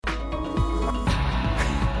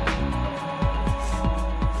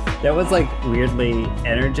That was like weirdly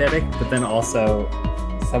energetic, but then also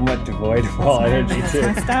somewhat devoid of all energy too.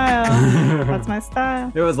 That's my style. That's my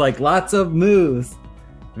style. It was like lots of moves.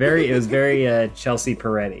 It was very Chelsea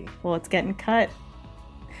Peretti. Well, it's getting cut.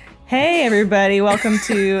 Hey, everybody. Welcome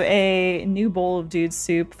to a new bowl of dude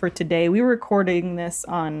soup for today. We were recording this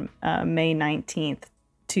on May 19th,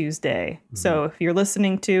 Tuesday. Mm-hmm. So if you're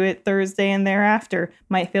listening to it Thursday and thereafter,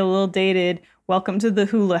 might feel a little dated. Welcome to the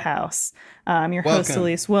Hula House. I'm your host,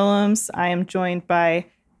 Elise Willems. I am joined by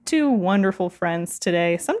two wonderful friends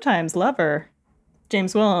today, sometimes lover,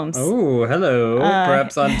 James Willems. Oh, hello.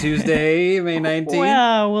 Perhaps on Tuesday, May 19th.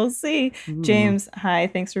 Well, we'll see. James, hi.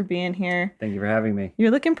 Thanks for being here. Thank you for having me.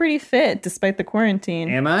 You're looking pretty fit despite the quarantine.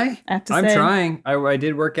 Am I? I'm trying. I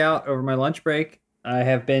did work out over my lunch break.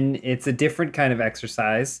 It's a different kind of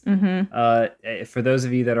exercise. Mm-hmm. For those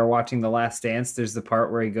of you that are watching The Last Dance, there's the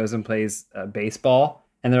part where he goes and plays baseball.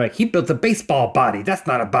 And they're like, he built a baseball body. That's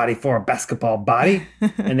not a body for a basketball body.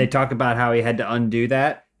 And they talk about how he had to undo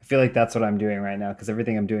that. I feel like that's what I'm doing right now because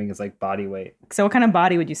everything I'm doing is like body weight. So what kind of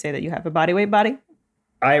body would you say that you have? A body weight body?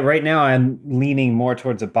 Right now I'm leaning more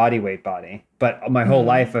towards a body weight body. But my whole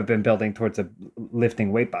life I've been building towards a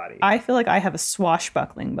lifting weight body. I feel like I have a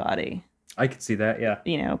swashbuckling body. I could see that, yeah.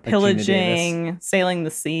 You know, pillaging, sailing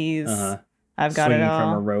the seas. I've got swinging it all.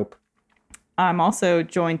 From a rope. I'm also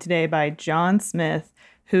joined today by John Smith,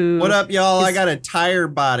 who... What up, y'all? I got a tire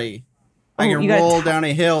body. I can roll down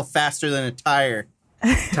a hill faster than a tire.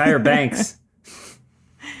 Tire Banks.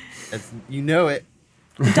 You know it.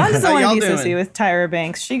 John doesn't want to be associated with Tyra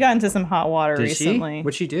Banks. She got into some hot water recently.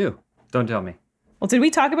 What'd she do? Don't tell me. Well, did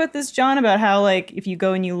we talk about this, John, about how, like, if you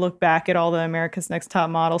go and you look back at all the America's Next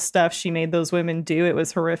Top Model stuff she made those women do, it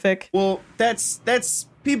was horrific? Well, that's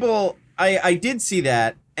people... I did see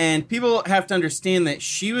that, and people have to understand that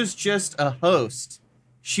she was just a host.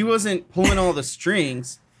 She wasn't pulling all the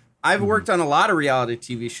strings. I've worked on a lot of reality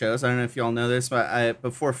TV shows. I don't know if y'all know this, but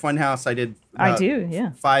before Funhouse, I did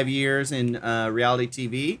 5 years in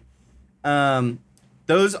reality TV.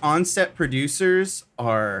 Those on-set producers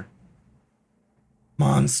are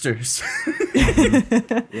monsters.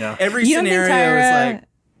 Yeah. Every scenario is like,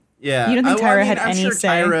 yeah. You don't think Tyra had any sure say?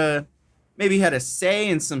 Tyra maybe had a say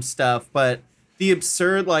in some stuff, but the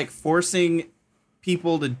absurd, like, forcing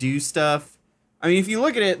people to do stuff. I mean, if you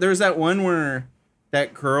look at it, there's that one where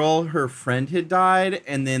that girl, her friend had died,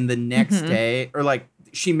 and then the next day, or like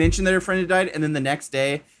she mentioned that her friend had died, and then the next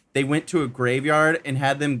day they went to a graveyard and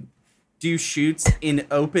had them do shoots in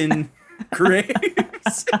open graves.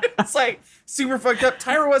 It's like super fucked up.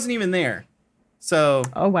 Tyra wasn't even there. So,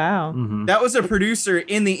 oh, wow. That was a producer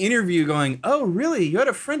in the interview going, oh, really? You had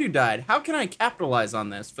a friend who died. How can I capitalize on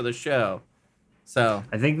this for the show? So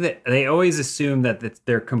I think that they always assume that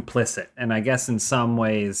they're complicit. And I guess in some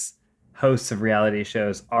ways, hosts of reality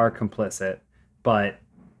shows are complicit. But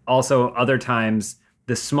also other times,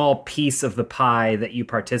 the small piece of the pie that you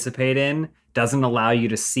participate in doesn't allow you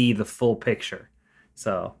to see the full picture.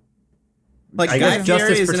 So, like, Guy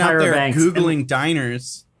Fieri isn't out there Googling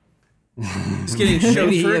diners. Just getting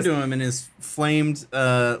chauffeured to him in his flamed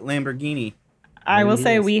Lamborghini. I will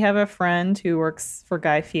say we have a friend who works for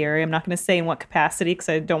Guy Fieri. I'm not going to say in what capacity because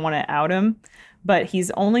I don't want to out him, but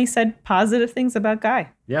he's only said positive things about Guy.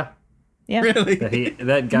 Yeah. Yeah. Really?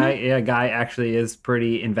 Guy actually is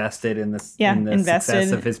pretty invested in this, in the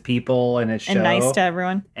success of his people and his show. And nice to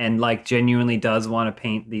everyone. And like genuinely does want to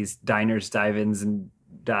paint these diners, dive-ins, and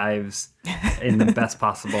dives in the best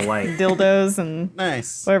possible light. Dildos and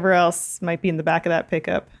nice. Whatever else might be in the back of that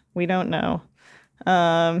pickup. We don't know.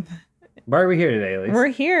 Why are we here today, Elise? We're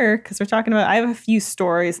here because we're talking about, I have a few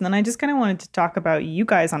stories, and then I just kind of wanted to talk about you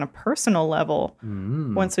guys on a personal level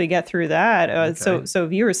once we get through that. Okay. So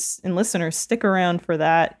viewers and listeners, stick around for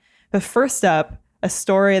that. But first up, a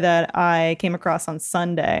story that I came across on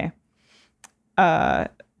Sunday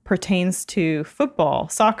pertains to football,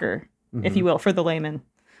 soccer, if you will, for the layman.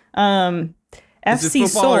 Is FC it football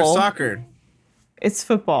Seoul, or soccer? It's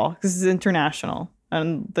football because it's international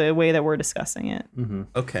and the way that we're discussing it.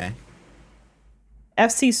 Okay.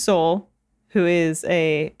 FC Seoul, who is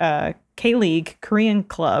a K-League Korean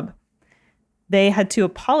club, they had to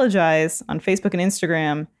apologize on Facebook and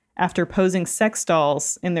Instagram after posing sex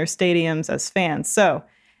dolls in their stadiums as fans. So,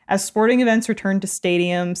 as sporting events return to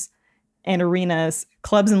stadiums and arenas,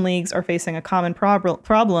 clubs and leagues are facing a common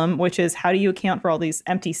problem, which is how do you account for all these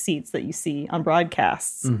empty seats that you see on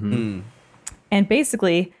broadcasts? And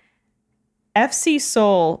basically, FC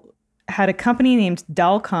Seoul had a company named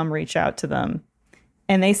Dalcom reach out to them.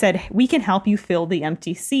 And they said, we can help you fill the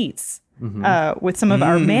empty seats with some of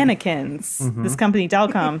our mannequins, this company,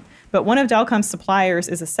 Dalcom. But one of Dalcom's suppliers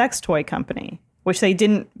is a sex toy company. which they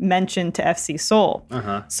didn't mention to FC Soul.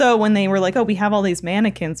 Uh-huh. So when they were like, oh, we have all these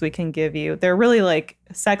mannequins we can give you, they're really like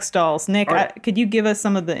sex dolls. Nick, could you give us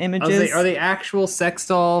some of the images? Are they actual sex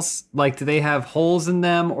dolls? Like, do they have holes in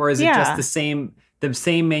them, or is it just the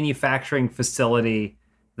same manufacturing facility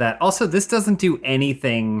that also this doesn't do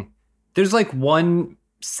anything? There's like one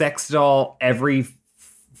sex doll every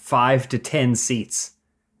 5 to 10 seats.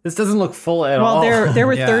 This doesn't look full at all. Well, there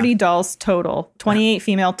were 30 dolls total, 28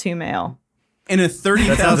 female, 2 male. In a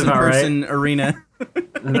 30,000 person arena.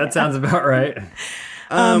 That sounds about right.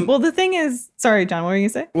 Well, the thing is, sorry, John, what were you going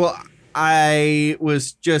to say? Well, I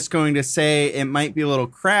was just going to say it might be a little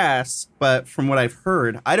crass, but from what I've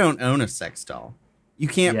heard, I don't own a sex doll. You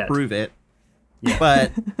can't prove it. Yeah.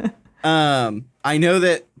 But I know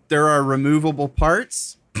that there are removable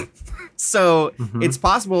parts. So it's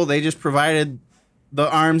possible they just provided the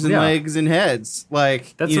arms and legs and heads.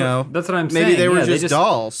 Like, that's what I'm saying. Maybe they were just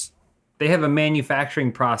dolls. They have a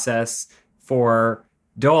manufacturing process for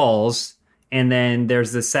dolls, and then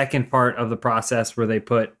there's the second part of the process where they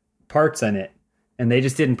put parts in it, and they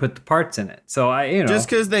just didn't put the parts in it. So just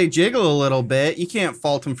because they jiggle a little bit, you can't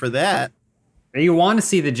fault them for that. You want to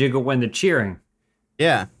see the jiggle when they're cheering.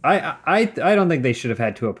 Yeah, I don't think they should have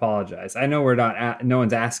had to apologize. I know no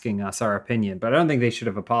one's asking us our opinion, but I don't think they should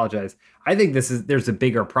have apologized. I think there's a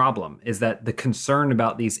bigger problem, is that the concern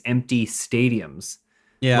about these empty stadiums.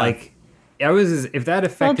 Yeah, like if that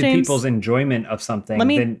affected James, people's enjoyment of something.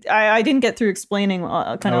 I didn't get through explaining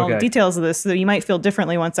all the details of this, so you might feel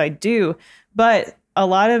differently once I do. But a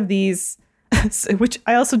lot of these, which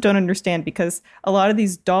I also don't understand, because a lot of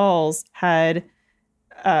these dolls had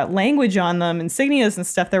language on them, insignias and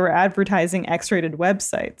stuff that were advertising X-rated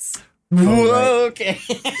websites. Whoa, okay.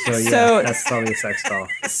 So that's probably a sex doll.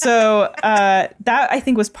 So that I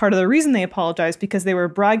think was part of the reason they apologized, because they were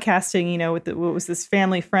broadcasting, with what was this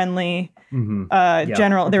family-friendly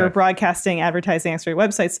general. They were broadcasting advertising X-rated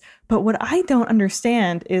websites. But what I don't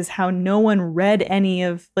understand is how no one read any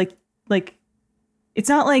of like. It's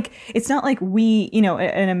not like we,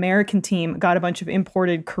 an American team got a bunch of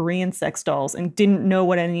imported Korean sex dolls and didn't know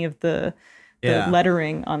what any of the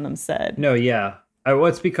lettering on them said. No, yeah. Well,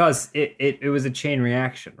 it's because it was a chain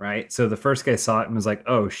reaction, right? So the first guy saw it and was like,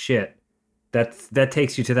 "Oh shit, that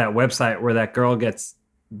takes you to that website where that girl gets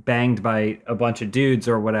banged by a bunch of dudes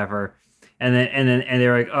or whatever," and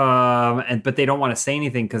they're like, but they don't want to say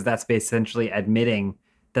anything because that's essentially admitting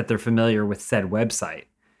that they're familiar with said website.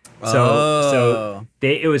 So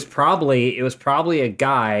it was probably a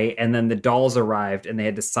guy, and then the dolls arrived and they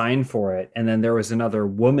had to sign for it, and then there was another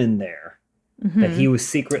woman there that he was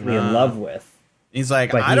secretly in love with. He's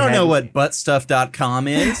like, I don't know what buttstuff.com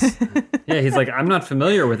is. Yeah, he's like, I'm not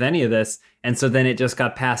familiar with any of this. And so then it just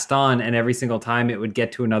got passed on, and every single time it would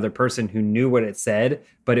get to another person who knew what it said,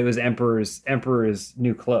 but it was Emperor's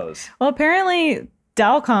New Clothes. Well, apparently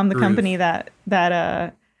Dalcom, the company that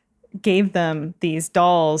gave them these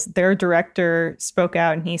dolls, their director spoke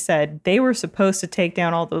out and he said they were supposed to take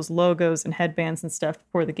down all those logos and headbands and stuff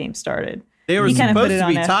before the game started. They were supposed to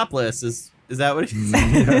be topless. Is that what he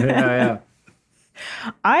said? Yeah.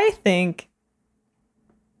 I think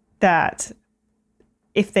that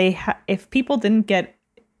if people didn't get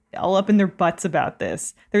all up in their butts about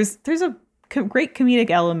this, there's a great comedic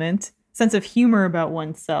element, sense of humor about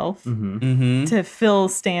oneself to fill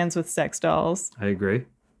stands with sex dolls. I agree.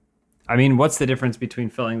 I mean, what's the difference between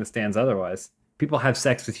filling the stands otherwise? People have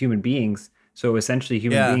sex with human beings, so essentially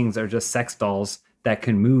human beings are just sex dolls that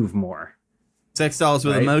can move more. Sex dolls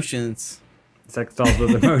with emotions. Sex dolls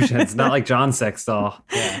with emotions. Not like John's sex doll.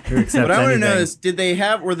 Yeah, who accepts what I want to know anything.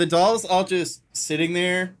 is, were the dolls all just sitting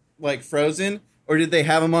there, like frozen, or did they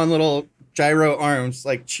have them on little gyro arms,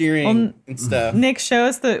 like cheering and stuff? Nick, show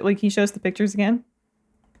us he shows the pictures again.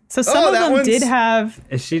 So some of them did have.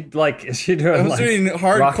 Is she doing like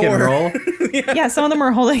hardcore rock and roll? Yeah, some of them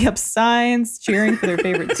are holding up signs, cheering for their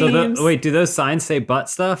favorite teams. So do those signs say butt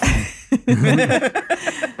stuff?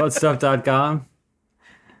 Buttstuff.com.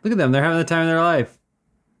 Look at them; they're having the time of their life.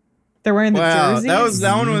 They're wearing the jerseys.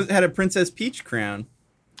 That one had a Princess Peach crown.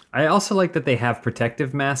 I also like that they have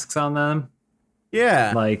protective masks on them.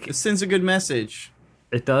 Yeah, it sends a good message.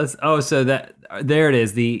 It does. Oh, so there it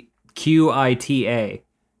is. The QITA.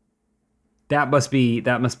 That must be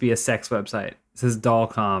a sex website. It says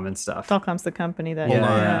Dollcom and stuff. Dollcom's the company that. Hold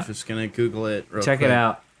on, I'm just gonna Google it. Check it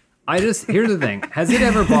out. Here's the thing. Has it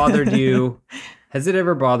ever bothered you?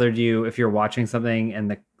 If you're watching something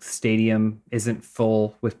and the stadium isn't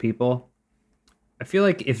full with people? I feel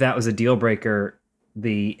like if that was a deal breaker,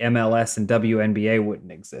 the MLS and WNBA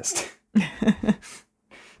wouldn't exist.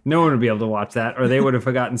 No one would be able to watch that, or they would have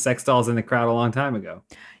forgotten sex dolls in the crowd a long time ago.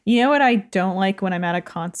 You know what I don't like when I'm at a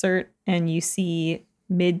concert and you see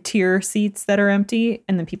mid-tier seats that are empty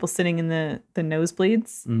and then people sitting in the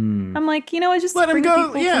nosebleeds? I'm like, I just Let them bring go.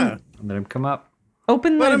 people Yeah. Let him come up.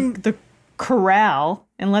 open the corral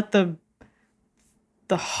and let the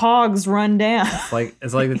hogs run down.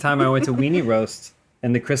 It's like the time I went to Weenie Roast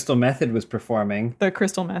and the Crystal Method was performing. The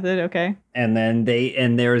Crystal Method, okay. And then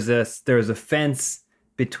there was a fence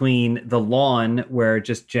between the lawn where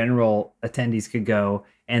just general attendees could go,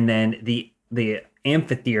 and then the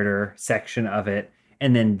amphitheater section of it.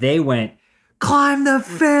 And then they went, climb the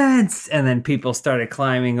fence, and then people started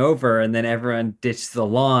climbing over, and then everyone ditched the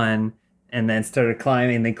lawn and then started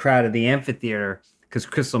climbing the crowd of the amphitheater because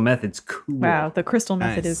Crystal Method's cool. Wow, the Crystal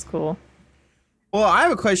Method is cool. Well, I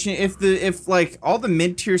have a question. If like all the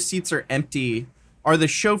mid-tier seats are empty, are the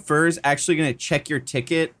chauffeurs actually going to check your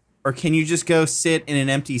ticket, or can you just go sit in an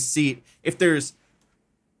empty seat? If there's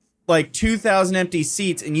like 2,000 empty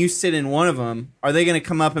seats and you sit in one of them, are they going to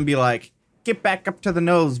come up and be like, "Get back up to the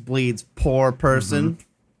nosebleeds, poor person"?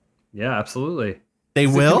 Yeah, absolutely. They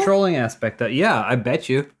It's will. the controlling aspect. Yeah, I bet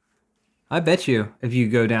you. If you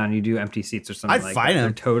go down, you do empty seats or something I'd like fight that. They're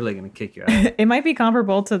him. totally going to kick you out. It might be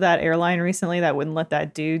comparable to that airline recently that wouldn't let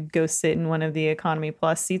that dude go sit in one of the Economy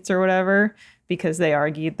Plus seats or whatever because they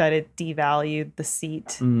argued that it devalued the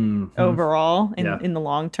seat overall in the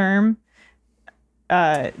long term.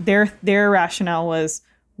 Their rationale was,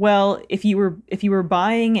 well, if you were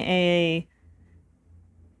buying a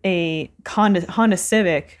Honda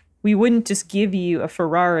Civic, we wouldn't just give you a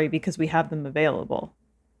Ferrari because we have them available.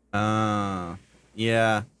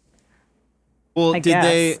 Yeah. Well, I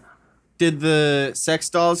guess. did the sex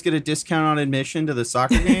dolls get a discount on admission to the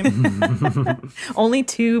soccer game? Only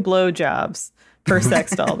 2 blowjobs per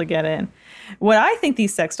sex doll to get in. What I think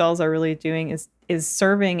these sex dolls are really doing is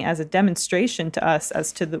serving as a demonstration to us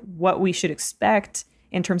as to what we should expect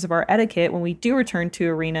in terms of our etiquette when we do return to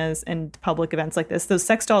arenas and public events like this. Those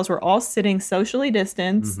sex dolls were all sitting socially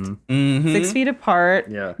distanced, 6 feet apart.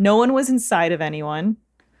 Yeah. No one was inside of anyone.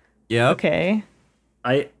 Yep. Okay.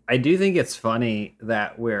 I do think it's funny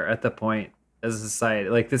that we're at the point as a society,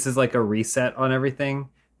 like this is like a reset on everything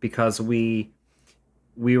because we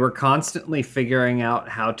were constantly figuring out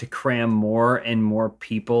how to cram more and more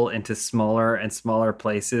people into smaller and smaller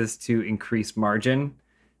places to increase margin.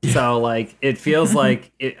 So like it feels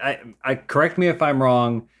like I correct me if I'm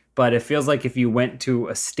wrong, but it feels like if you went to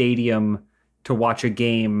a stadium to watch a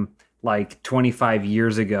game like 25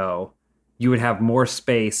 years ago, you would have more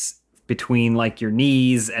space between like your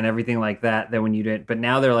knees and everything like that than when you didn't. But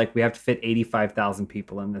now they're like, we have to fit 85,000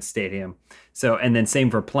 people in this stadium. So, and then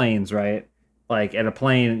same for planes, right? Like at a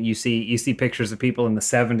plane, you see pictures of people in the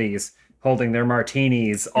 70s holding their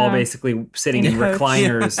martinis, all basically sitting in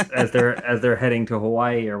recliners as they're heading to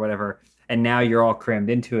Hawaii or whatever. And now you're all crammed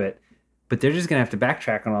into it. But they're just gonna have to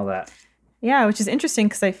backtrack on all that. Yeah, which is interesting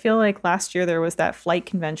because I feel like last year there was that flight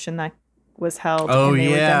convention that was held. Oh, and they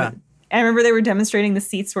yeah. were I remember they were demonstrating the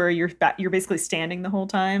seats where you're basically standing the whole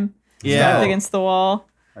time. Yeah. Strapped against the wall.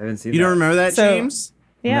 I haven't seen You that. don't remember that, So- James?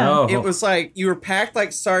 Yeah. No. It was like you were packed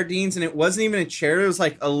like sardines, and it wasn't even a chair. It was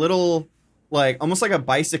like a little, like almost like a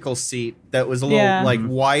bicycle seat that was a little like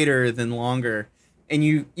wider than longer, and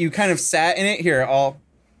you kind of sat in it. Here, And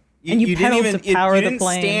you pedaled to power you the didn't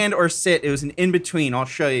plane. stand or sit. It was an in between. I'll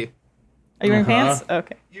show you. Are you wearing Uh-huh. pants?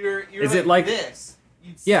 Okay. You're Is it like- this?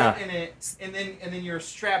 You'd Yeah. sit in it, and then you're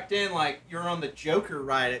strapped in like you're on the Joker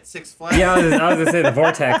ride at Six Flags. Yeah, I was gonna say the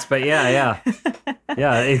vortex, but yeah.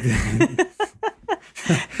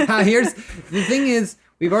 Here's the thing: is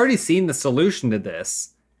we've already seen the solution to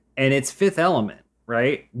this, and it's Fifth Element,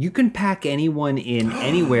 right? You can pack anyone in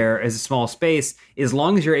anywhere as a small space as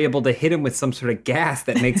long as you're able to hit them with some sort of gas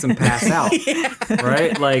that makes them pass out,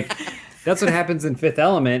 right? Like. That's what happens in Fifth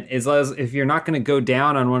Element is if you're not going to go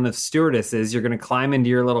down on one of the stewardesses, you're going to climb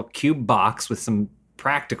into your little cube box with some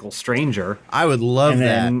practical stranger. I would love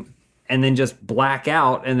that. And then just black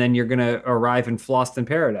out, and then you're going to arrive in Floston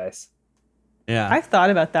Paradise. Yeah. I've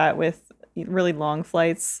thought about that with really long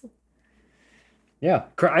flights. Yeah.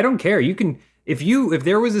 I don't care. You can, if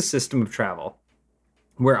there was a system of travel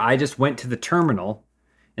where I just went to the terminal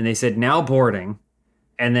and they said, now boarding,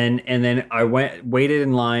 and then I waited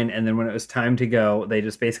in line, and then when it was time to go, they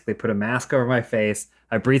just basically put a mask over my face.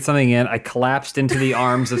 I breathed something in. I collapsed into the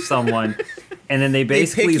arms of someone, and then they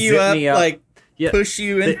basically pick you zip up, me up, like push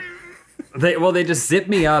you in. They just zip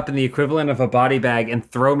me up in the equivalent of a body bag and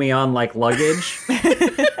throw me on like luggage.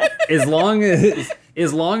 as long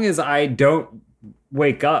as I don't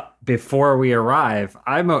wake up before we arrive,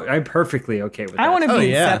 I'm perfectly okay with that. I want to be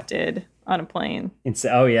yeah. accepted. on a plane.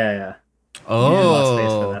 Oh yeah. Oh, Yeah, lost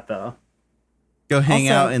space for that though. Go hang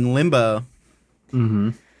Also- out in limbo.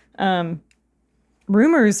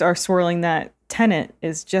 Rumors are swirling that Tenet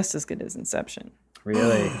is just as good as Inception.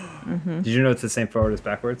 Really? Did you know it's the same forward as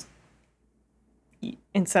backwards?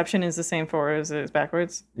 Inception is the same forward as it is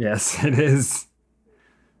backwards. Yes, it is.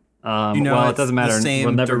 You know well, it it's doesn't the matter. same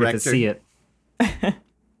We'll never get to director. see it.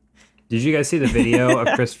 Did you guys see the video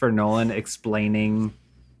of Christopher Nolan explaining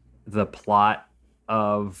the plot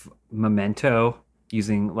of Memento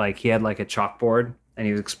using he had a chalkboard and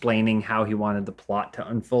he was explaining how he wanted the plot to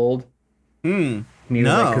unfold? And he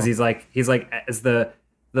was because he's like as the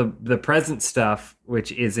present stuff,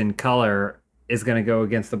 which is in color, is going to go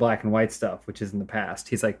against the black and white stuff, which is in the past.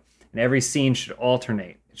 He's like, and every scene should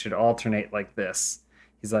alternate. It should alternate like this.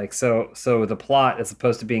 He's like, so the plot, as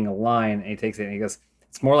opposed to being a line, and he takes it and he goes,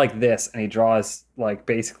 it's more like this, and he draws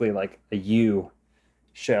basically a U,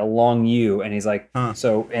 a long U, and he's like,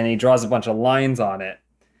 and he draws a bunch of lines on it,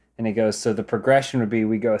 and he goes, so the progression would be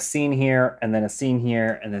we go a scene here, and then a scene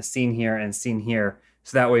here, and a scene here, and a scene here,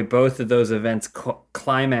 so that way both of those events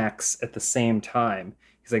climax at the same time.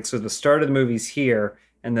 He's like, so the start of the movie's here,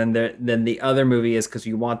 and then the other movie is because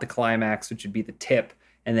you want the climax, which would be the tip,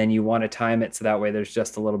 and then you want to time it so that way there's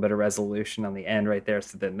just a little bit of resolution on the end right there,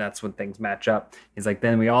 so then that's when things match up. He's like,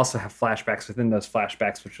 then we also have flashbacks within those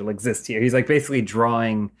flashbacks which will exist here. He's basically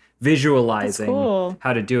visualizing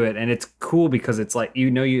how to do it, and it's cool because it's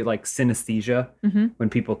you like synesthesia, when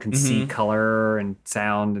people can see color and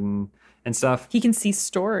sound and stuff. He can see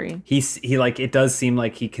story. He it does seem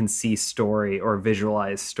like he can see story or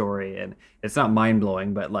visualize story, and it's not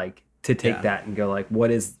mind-blowing, but to take that and go what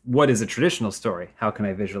is a traditional story? How can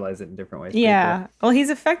I visualize it in different ways? Yeah. Well, he's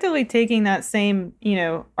effectively taking that same,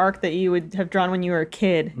 arc that you would have drawn when you were a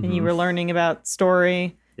kid and you were learning about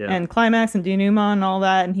story and climax and denouement and all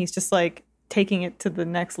that, and he's just taking it to the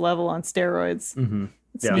next level on steroids.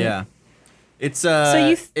 Yeah. It's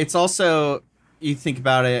it's also, you think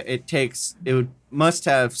about it, must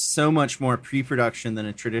have so much more pre-production than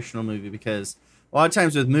a traditional movie, because a lot of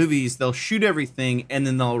times with movies, they'll shoot everything and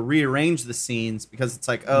then they'll rearrange the scenes because it's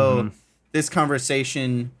this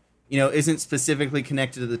conversation, isn't specifically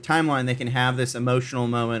connected to the timeline. They can have this emotional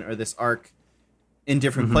moment or this arc in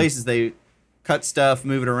different places. They cut stuff,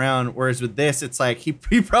 move it around. Whereas with this, it's he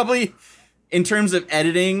probably, in terms of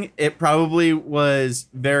editing, it probably was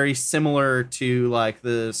very similar to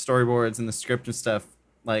the storyboards and the script and stuff,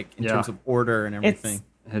 in terms of order and everything.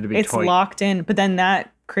 It's locked in, but then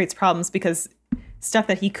that creates problems because stuff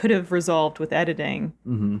that he could have resolved with editing,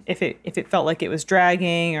 if it felt like it was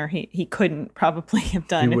dragging, or he couldn't probably have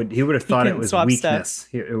done. He would have thought it was weakness.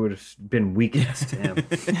 It would have been weakness to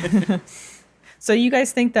him. So you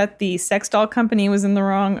guys think that the sex doll company was in the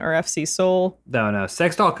wrong, or FC Soul? No.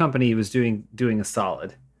 Sex doll company was doing a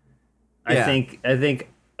solid. Yeah. I think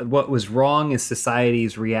what was wrong is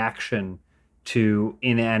society's reaction to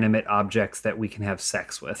inanimate objects that we can have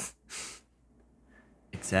sex with.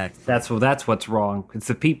 Exactly. That's what's wrong. It's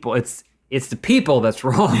the people. It's the people that's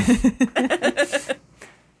wrong.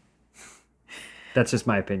 That's just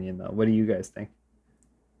my opinion, though. What do you guys think?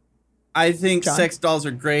 I think John? Sex dolls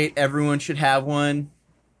are great. Everyone should have one.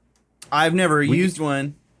 I've never used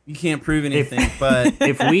one. You can't prove anything, but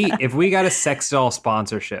if we got a sex doll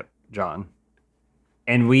sponsorship, John,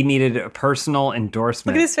 and we needed a personal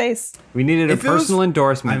endorsement. Look at his face. We needed a personal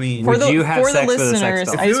endorsement. I mean, would you have sex with a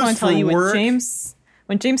sex doll? I just want to tell you, work,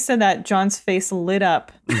 when James said that, John's face lit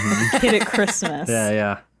up like a kid at Christmas.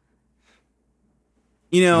 Yeah.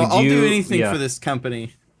 I'll do anything for this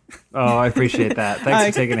company. Oh, I appreciate that. Thanks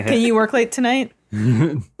for taking a hit. Can you work late tonight?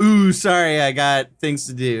 Ooh, sorry, I got things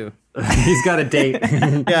to do. He's got a date.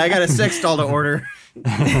 Yeah, I got a sex doll to order.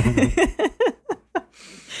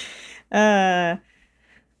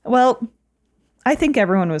 Well, I think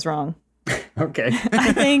everyone was wrong. Okay.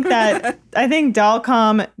 I think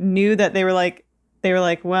Dollcom knew that they were like,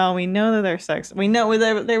 well, we know that they're sex. We know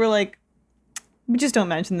they were like, we just don't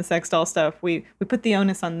mention the sex doll stuff. We put the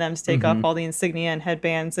onus on them to take off all the insignia and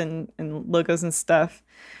headbands and logos and stuff.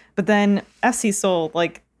 But then FC Soul,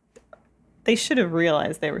 they should have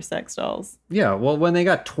realized they were sex dolls. Yeah, well, when they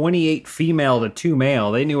got 28 female to 2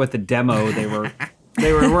 male, they knew what the demo they were.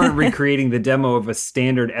 They weren't recreating the demo of a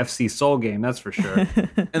standard FC Soul game, that's for sure.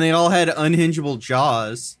 And they all had unhingeable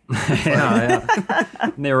jaws. Yeah.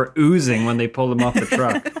 And they were oozing when they pulled them off the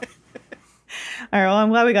truck. All right, well, I'm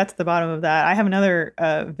glad we got to the bottom of that. I have another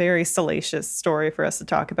very salacious story for us to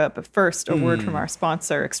talk about, but first, a word from our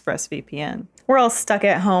sponsor, ExpressVPN. We're all stuck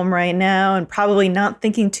at home right now and probably not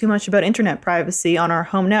thinking too much about internet privacy on our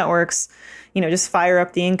home networks. just fire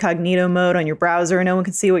up the incognito mode on your browser and no one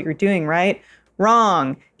can see what you're doing, right?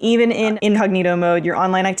 Wrong. Even in incognito mode, your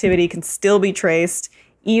online activity can still be traced.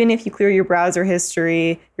 Even if you clear your browser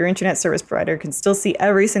history, your internet service provider can still see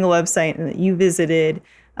every single website that you visited.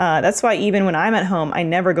 That's why even when I'm at home, I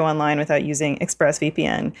never go online without using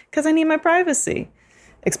ExpressVPN because I need my privacy.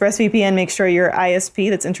 ExpressVPN makes sure your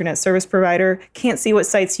ISP, that's internet service provider, can't see what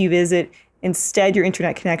sites you visit. Instead, your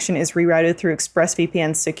internet connection is rerouted through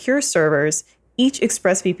ExpressVPN's secure servers. Each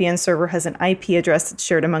ExpressVPN server has an IP address that's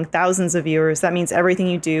shared among thousands of viewers. That means everything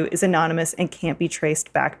you do is anonymous and can't be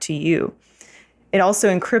traced back to you. It also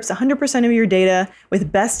encrypts 100% of your data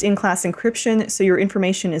with best-in-class encryption, so your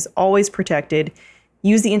information is always protected.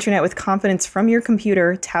 Use the internet with confidence from your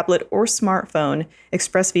computer, tablet, or smartphone.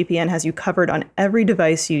 ExpressVPN has you covered on every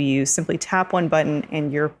device you use. Simply tap one button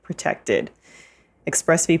and you're protected.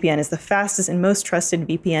 ExpressVPN is the fastest and most trusted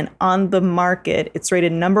VPN on the market. It's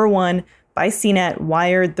rated #1 by CNET,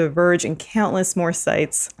 Wired, The Verge, and countless more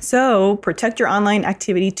sites. So protect your online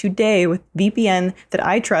activity today with VPN that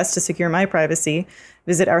I trust to secure my privacy.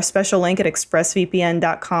 Visit our special link at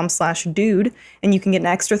expressvpn.com/dude, and you can get an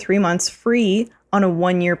extra 3 months free on a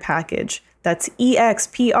 1-year package. That's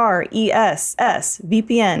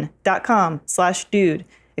expressvpn.com/dude.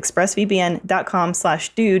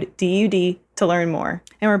 expressvpn.com/dude, DUD, to learn more.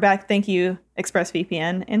 And we're back. Thank you,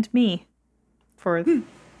 ExpressVPN, and me for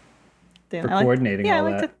coordinating all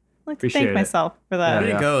that. I like to thank myself for that.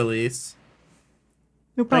 There you go, Elise.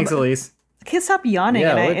 No problem. Thanks, Elise. I can't stop yawning.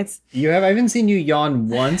 Yeah, I haven't seen you yawn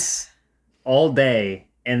once all day,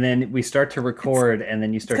 and then we start to record, and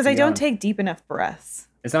then you start to yawn. Because I don't take deep enough breaths.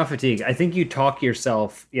 It's not fatigue. I think you talk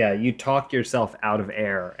yourself out of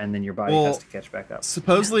air, and then your body has to catch back up.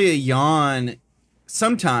 Supposedly a yawn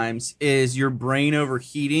sometimes is your brain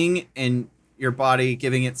overheating and your body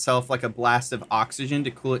giving itself like a blast of oxygen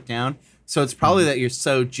to cool it down. So it's probably that you're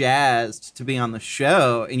so jazzed to be on the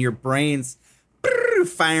show and your brain's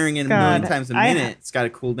firing in a million times a minute. It's got to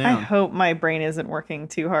cool down. I hope my brain isn't working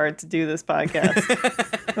too hard to do this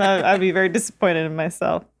podcast. I'd be very disappointed in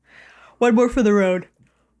myself. One more for the road.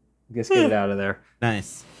 Just get it out of there.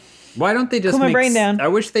 Nice. Why don't they just cool my brain down? I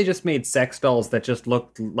wish they just made sex dolls that just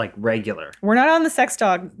looked like regular. We're not on the sex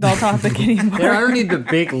doll topic anymore. They don't need the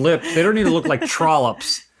big lips. They don't need to look like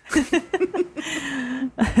trollops.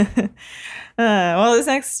 Well, this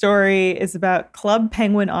next story is about Club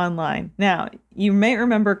Penguin Online. Now, you may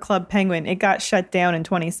remember Club Penguin. It got shut down in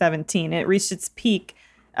 2017. It reached its peak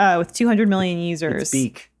with 200 million users. Its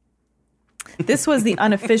peak. This was the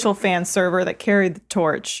unofficial fan server that carried the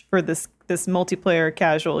torch for this multiplayer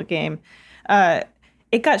casual game.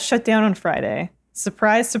 It got shut down on Friday.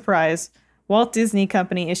 Surprise, surprise. Walt Disney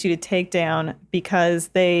Company issued a takedown because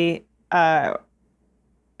they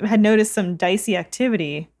had noticed some dicey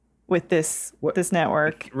activity with this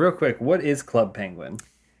network. Real quick, what is Club Penguin?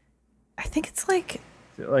 I think it's like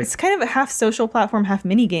it's kind of a half social platform, half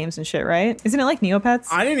mini games and shit, right? Isn't it like Neopets?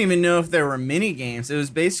 I didn't even know if there were mini games. It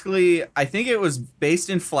was basically, I think it was based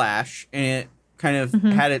in Flash, and it kind of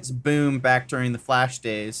had its boom back during the Flash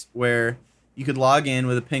days where you could log in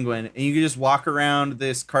with a penguin and you could just walk around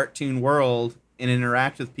this cartoon world and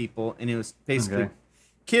interact with people, and it was basically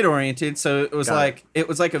kid oriented. So it was like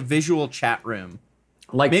a visual chat room.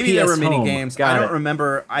 Like maybe PS there were mini Home. games. I don't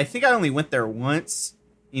remember. I think I only went there once,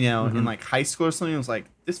 in like high school or something. I was like,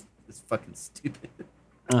 this is fucking stupid.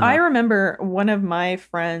 I remember one of my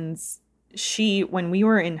friends, when we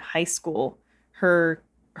were in high school, her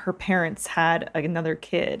parents had another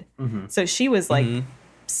kid. So she was like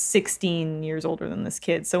 16 years older than this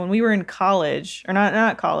kid. So when we were in college, or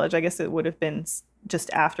not college, I guess it would have been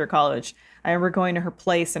just after college, I remember going to her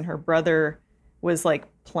place and her brother was like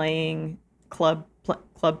playing Club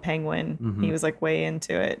Penguin. He was like way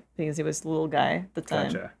into it because he was a little guy at the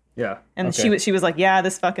time. Gotcha. Yeah. And she was like, yeah,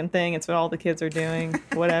 this fucking thing, it's what all the kids are doing.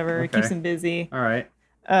 Whatever. It keeps them busy. All right.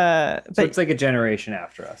 So it's like a generation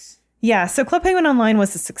after us. Yeah. So Club Penguin Online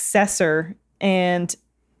was the successor, and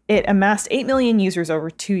it amassed 8 million users over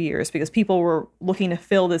 2 years because people were looking to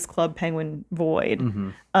fill this Club Penguin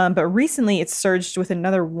void. But recently it surged with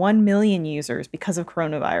another 1 million users because of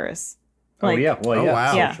coronavirus.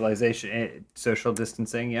 Wow. Socialization, social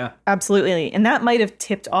distancing, yeah. Absolutely. And that might have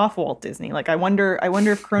tipped off Walt Disney. Like, I wonder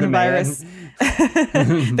if coronavirus,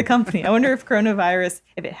 the company, I wonder if coronavirus,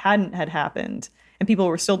 if it hadn't had happened and people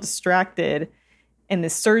were still distracted and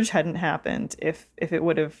this surge hadn't happened, if it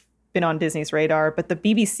would have been on Disney's radar. But the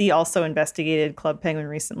BBC also investigated Club Penguin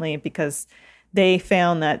recently because they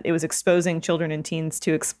found that it was exposing children and teens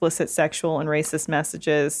to explicit sexual and racist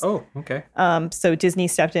messages. Oh, okay. So Disney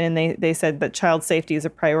stepped in and they said that child safety is a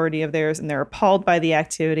priority of theirs, and they're appalled by the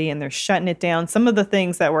activity and they're shutting it down. Some of the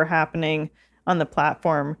things that were happening on the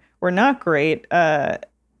platform were not great.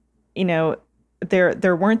 You know,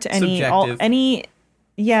 there weren't any any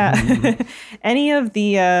of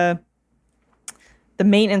the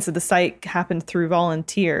maintenance of the site happened through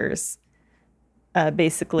volunteers.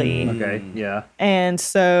 Basically. Okay, yeah. And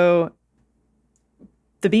so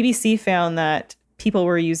the BBC found that people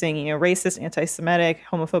were using, racist, anti-Semitic,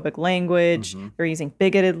 homophobic language. They're using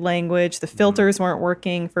bigoted language. The filters weren't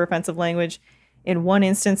working for offensive language. In one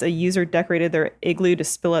instance, a user decorated their igloo to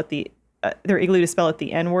spell out the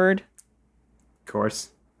N-word. Of course.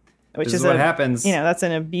 Which is what happens. That's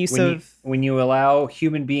an abuse when you allow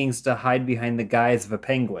human beings to hide behind the guise of a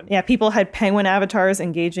penguin. Yeah, people had penguin avatars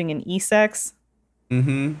engaging in e-sex.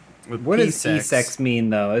 Mm-hmm. What does e-sex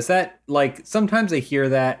mean, though? Is that, like, sometimes I hear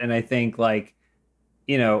that and I think, like,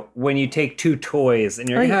 when you take two toys and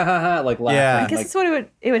you're like laughing. Yeah. I guess that's what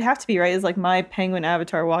it would have to be, right? Is like my penguin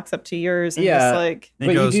avatar walks up to yours and just like...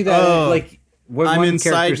 But goes, you do that, like... I'm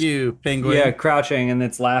inside you, penguin. Yeah, crouching and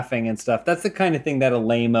it's laughing and stuff. That's the kind of thing that a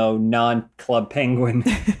lame-o, non-Club Penguin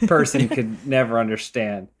person could never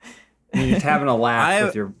understand. You're just having a laugh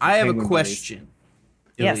with your I have a penguin question.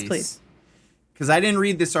 Yes, please. Because I didn't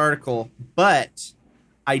read this article, but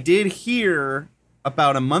I did hear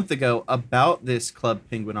about a month ago about this Club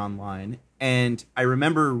Penguin online, and I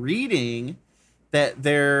remember reading that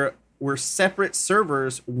there were separate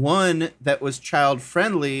servers, one that was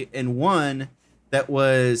child-friendly and one that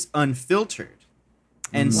was unfiltered.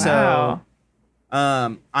 And so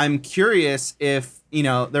I'm curious if,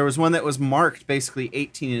 there was one that was marked basically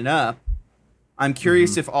 18 and up. I'm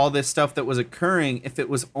curious if all this stuff that was occurring, if it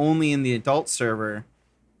was only in the adult server,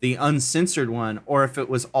 the uncensored one, or if it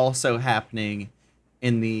was also happening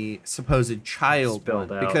in the supposed child one.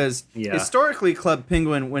 Because historically, Club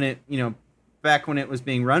Penguin, when it, back when it was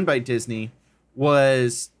being run by Disney,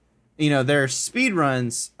 was, there are speed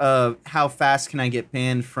runs of how fast can I get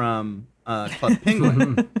banned from Club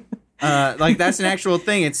Penguin. Like, that's an actual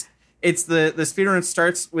thing. It's the speedrun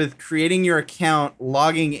starts with creating your account,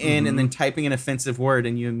 logging in, and then typing an offensive word,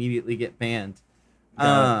 and you immediately get banned.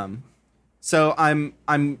 So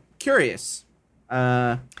I'm curious.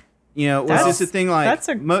 Was this a thing like?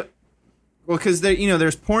 Well, because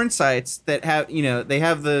there's porn sites that have they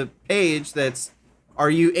have the page that's are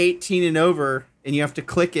you 18 and over, and you have to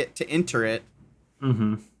click it to enter it.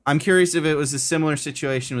 I'm curious if it was a similar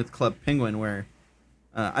situation with Club Penguin, where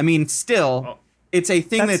still. It's a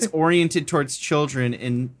thing that's oriented towards children,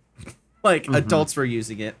 and like adults were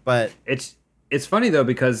using it, but it's funny though,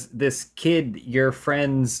 because this kid, your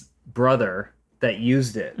friend's brother that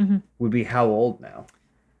used it, would be how old now?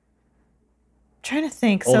 Trying to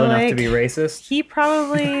think. Old enough to be racist? He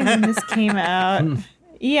probably, when this came out,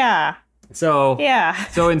 yeah. So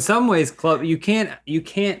in some ways, you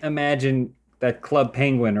can't imagine that Club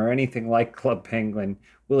Penguin or anything like Club Penguin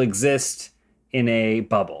will exist in a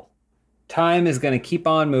bubble. Time is going to keep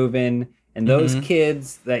on moving, and those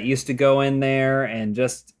kids that used to go in there and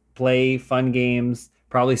just play fun games,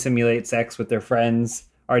 probably simulate sex with their friends,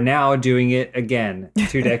 are now doing it again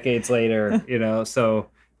 2 decades later, so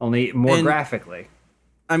only more graphically.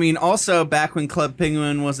 Also back when Club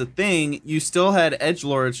Penguin was a thing, you still had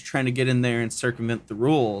edgelords trying to get in there and circumvent the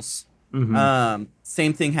rules.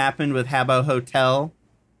 Same thing happened with Habbo Hotel.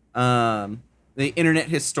 The Internet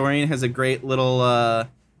Historian has a great little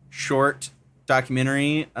short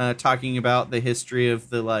documentary talking about the history of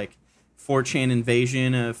the 4chan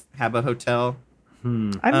invasion of Habbo Hotel.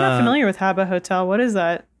 I'm not familiar with Habbo Hotel. What is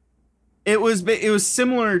that? It was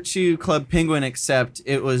similar to Club Penguin, except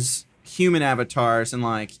it was human avatars, and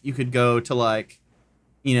you could go to nightclubs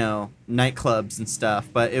and stuff,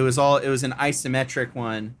 but it was an isometric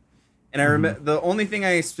one. And I remember the only thing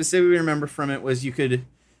I specifically remember from it was you could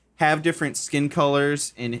have different skin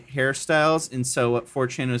colors and hairstyles, and so what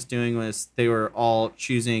 4chan was doing was they were all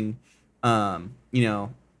choosing dark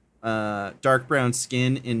brown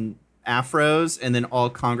skin in afros, and then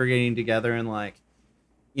all congregating together and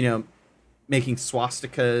making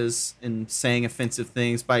swastikas and saying offensive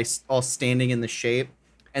things by all standing in the shape.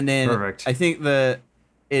 And then I think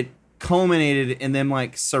it culminated in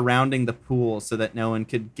them surrounding the pool so that no one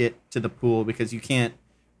could get to the pool, because you can't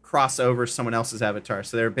cross over someone else's avatar.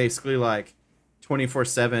 So they're basically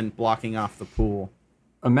 24/7 blocking off the pool.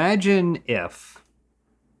 Imagine if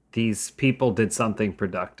these people did something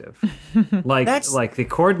productive. Like That's- like the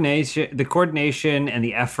coordination and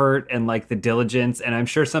the effort and like the diligence. And I'm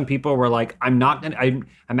sure some people were like, I'm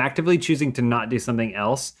actively choosing to not do something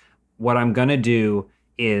else. What I'm gonna do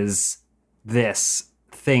is this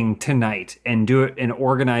thing tonight and do it and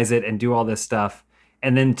organize it and do all this stuff.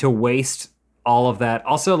 And then to waste all of that.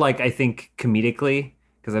 Also, like, I think comedically,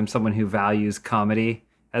 because I'm someone who values comedy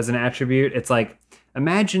as an attribute, it's like,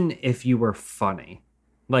 imagine if you were funny.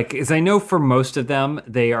 Like, as I know for most of them,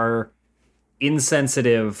 they are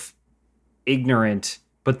insensitive, ignorant,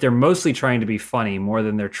 but they're mostly trying to be funny more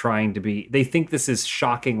than they're trying to be. They think this is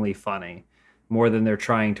shockingly funny more than they're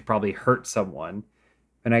trying to probably hurt someone.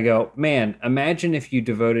 And I go, man, imagine if you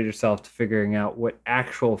devoted yourself to figuring out what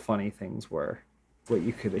actual funny things were, what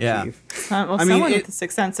you could Yeah. achieve. Well, I mean, someone with a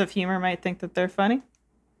sixth sense of humor might think that they're funny.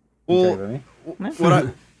 Well,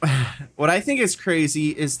 Okay, what I think is crazy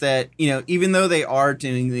is that, even though they are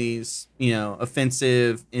doing these,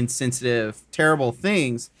 offensive, insensitive, terrible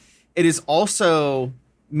things, it is also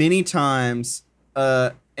many times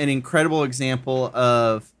an incredible example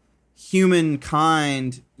of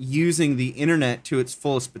humankind using the internet to its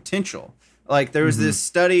fullest potential. Like, there was this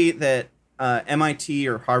study that MIT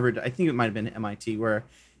or Harvard, I think it might have been MIT, where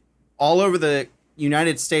all over the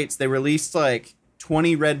United States, they released like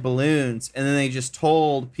 20 red balloons, and then they just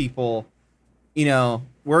told people,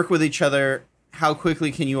 work with each other. How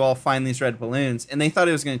quickly can you all find these red balloons? And they thought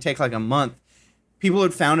it was going to take like a month. People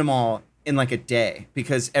had found them all in like a day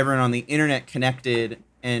because everyone on the internet connected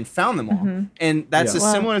and found them all. And that's a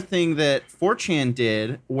similar thing that 4chan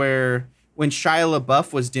did, where when Shia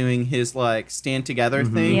LaBeouf was doing his like stand together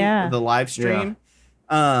thing, the live stream,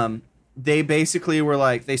 they basically were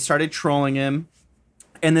like, they started trolling him,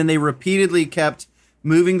 and then they repeatedly kept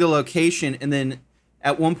moving the location, and then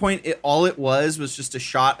at one point all it was just a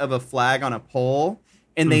shot of a flag on a pole,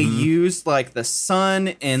 and they used like the sun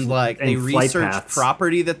and like they researched paths.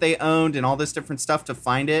 property that they owned and all this different stuff to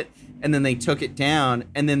find it, and then they took it down,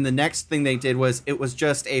 and then the next thing they did was it was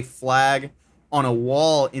just a flag on a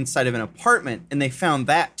wall inside of an apartment, and they found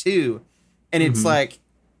that too. And it's like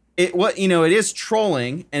it is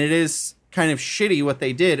trolling, and it is kind of shitty what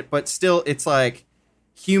they did, but still it's like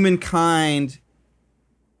humankind,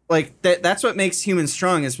 like that's what makes humans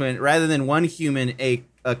strong, is when rather than one human, a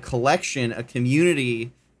collection, a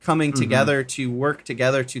community coming together to work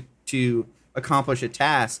together to accomplish a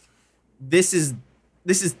task. This is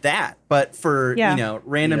that, but for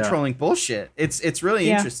random trolling bullshit. It's really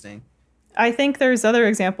interesting. I think there's other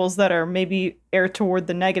examples that are maybe air toward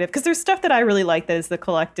the negative, because there's stuff that I really like that is the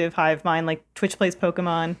collective hive mind, like Twitch Plays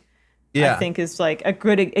Pokemon. I think is like a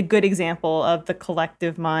good example of the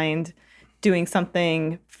collective mind doing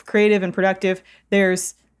something creative and productive.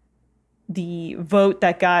 There's the vote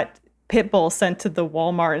that got Pitbull sent to the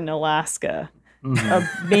Walmart in Alaska. A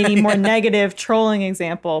maybe more negative trolling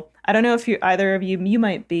example. I don't know if either of you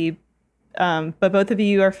might be, but both of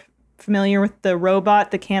you are familiar with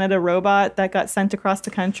the Canada robot that got sent across the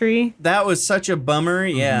country. That was such a bummer.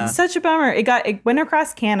 Yeah. Such a bummer. It went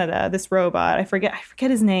across Canada, this robot. I forget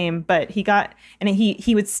his name, but he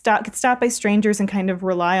would get stopped by strangers and kind of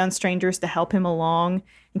rely on strangers to help him along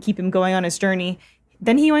and keep him going on his journey.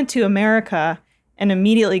 Then he went to America and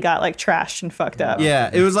immediately got like trashed and fucked up. Yeah.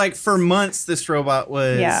 It was like for months this robot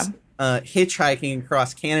was hitchhiking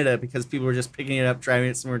across Canada because people were just picking it up, driving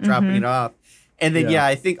it somewhere, dropping it off. And then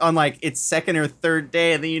I think on like its second or third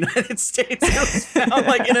day in the United States, it was found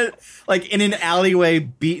like in an alleyway,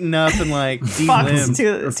 beaten up and like fucked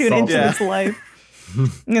to an inch of its life.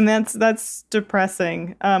 And that's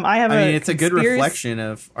depressing. It's a good reflection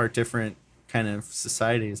of our different kind of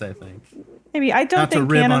societies, I think. Maybe I don't Not think to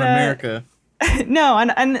rib Canada, on America. No,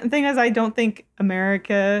 and the thing is, I don't think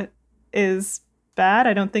America is bad.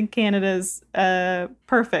 I don't think Canada's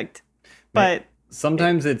perfect, but.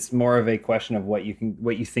 Sometimes it's more of a question of what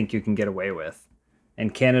you think you can get away with.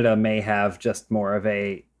 And Canada may have just more of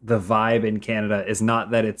the vibe in Canada is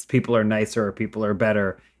not that it's people are nicer or people are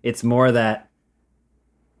better. It's more that,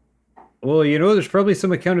 well, there's probably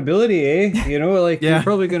some accountability, eh? You're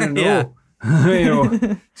probably going to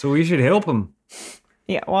know, so we should help them.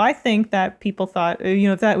 Yeah, well, I think that people thought,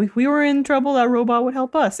 that if we were in trouble, that robot would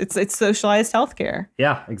help us. It's socialized healthcare.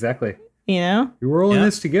 Yeah, exactly. We're all in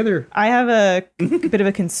this together. I have a bit of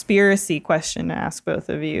a conspiracy question to ask both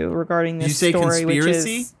of you regarding this story. Did you say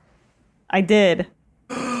conspiracy? Which is, I did.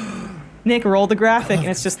 Nick, roll the graphic, and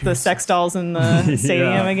it's just the sex dolls in the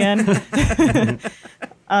stadium again.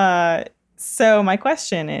 So my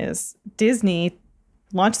question is, Disney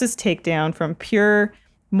launched this takedown from pure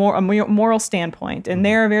moral standpoint, and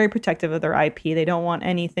they're very protective of their IP. They don't want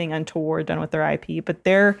anything untoward done with their IP, but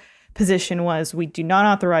their position was, we do not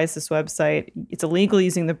authorize this website. It's illegal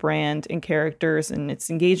using the brand and characters, and it's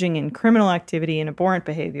engaging in criminal activity and abhorrent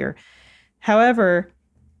behavior. However,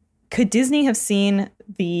 could Disney have seen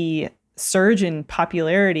the surge in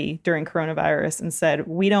popularity during coronavirus and said,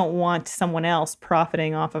 we don't want someone else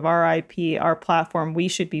profiting off of our IP, our platform. We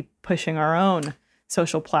should be pushing our own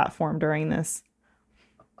social platform during this?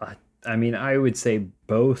 I mean, I would say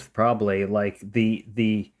both probably. Like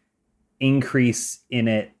the increase in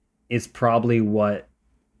it is probably what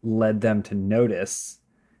led them to notice.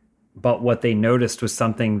 But what they noticed was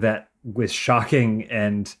something that was shocking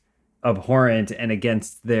and abhorrent and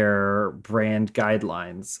against their brand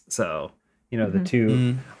guidelines. So, the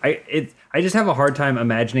two, I just have a hard time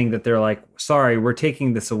imagining that they're like, sorry, we're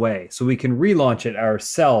taking this away so we can relaunch it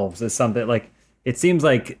ourselves as something. Like, it seems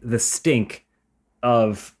like the stink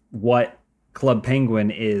of what Club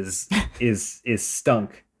Penguin is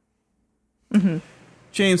stunk. Mm-hmm.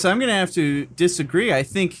 James, I'm going to have to disagree. I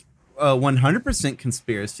think 100%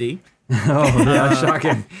 conspiracy. Oh, yeah,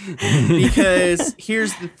 shocking. Because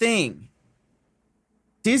here's the thing.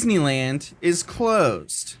 Disneyland is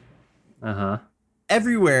closed. Uh-huh.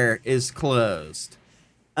 Everywhere is closed.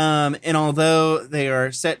 And although they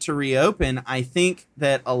are set to reopen, I think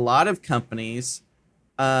that a lot of companies,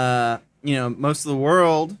 most of the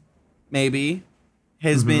world, maybe,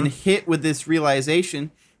 has been hit with this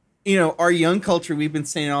realization. Our young culture, we've been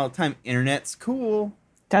saying all the time, internet's cool.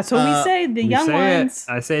 That's what we say, the young ones.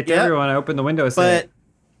 I say it to everyone. I open the window and say but it.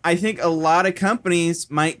 I think a lot of companies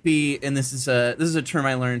might be, and this is a term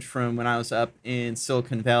I learned from when I was up in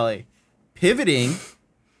Silicon Valley, pivoting.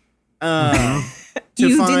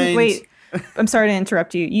 Didn't wait. I'm sorry to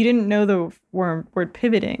interrupt you. You didn't know the word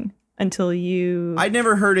pivoting until you... I'd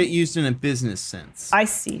never heard it used in a business sense. I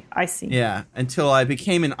see. Yeah, until I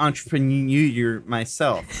became an entrepreneur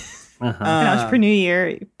myself. An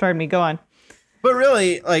entrepreneur. Pardon me. Go on. But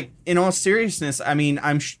really, like, in all seriousness, I mean,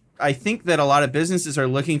 I think that a lot of businesses are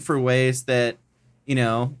looking for ways that,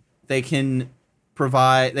 they can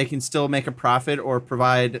still make a profit or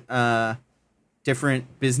provide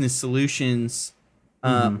different business solutions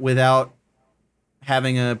without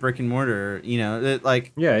having a brick and mortar.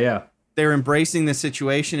 Yeah. They're embracing the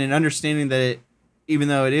situation and understanding that even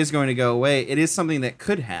though it is going to go away, it is something that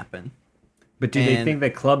could happen. But do they think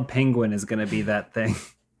that Club Penguin is going to be that thing?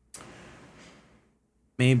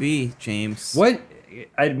 Maybe, James. What?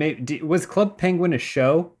 Was Club Penguin a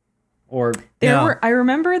show? Or I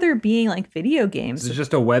remember there being like video games. Is it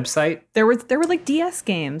just a website? There were like DS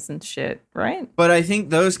games and shit, right? But I think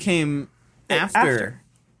those came after.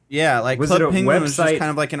 Yeah, like Club Penguin was just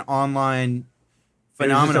kind of like an online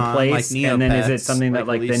phenomenon, like Neopets, and then is it something that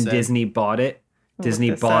like then Disney bought it?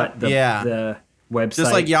 Disney bought the website,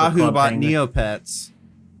 just like Yahoo bought Neopets.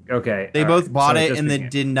 Okay, they both bought it and then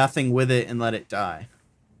did nothing with it and let it die.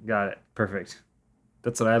 Got it. Perfect.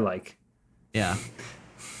 That's what I like. Yeah.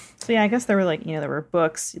 So yeah, I guess there were there were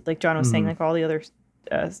books, like John was saying, like all the other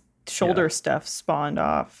shoulder stuff spawned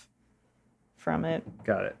off from it.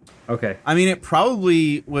 Got it. Okay. I mean, it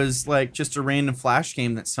probably was like just a random Flash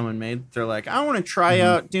game that someone made. They're like, I want to try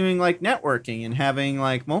out doing like networking and having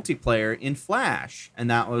like multiplayer in Flash, and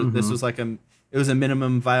that was this was like it was a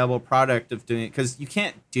minimum viable product of doing it, because you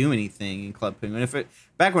can't do anything in Club Penguin.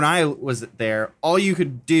 Back when I was there, all you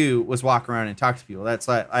could do was walk around and talk to people. That's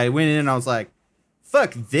like, I went in and I was like,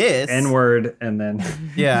 fuck this. N-word, and then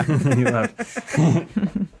yeah. You left.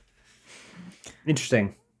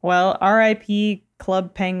 Interesting. Well, R.I.P.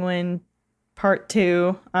 Club Penguin Part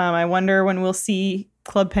 2. I wonder when we'll see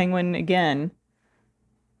Club Penguin again.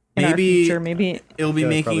 In our future. Maybe it'll be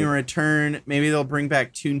making a return. Maybe they'll bring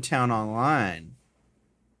back Toontown Online.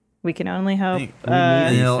 We can only hope.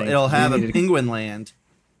 And it'll have a Penguin Land.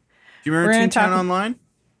 Do you remember Toontown Online?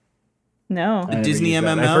 No. The Disney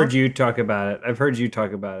MMO? I've heard you talk about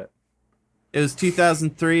it. It was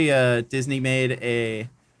 2003. Disney made a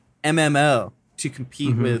MMO to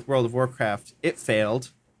compete with World of Warcraft. It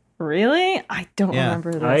failed. Really? I don't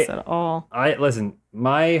remember this at all. Listen,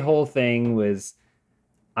 my whole thing was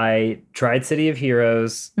I tried City of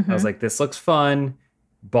Heroes. I was like, this looks fun.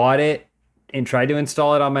 Bought it and tried to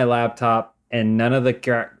install it on my laptop, and none of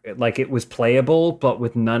the it was playable, but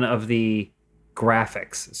with none of the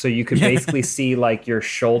graphics. So you could basically see like your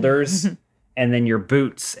shoulders and then your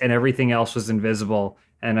boots, and everything else was invisible.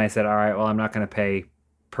 And I said, all right, well, I'm not going to pay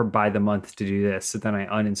by the month to do this. So then I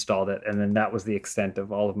uninstalled it, and then that was the extent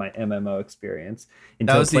of all of my MMO experience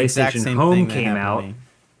until PlayStation Home came out.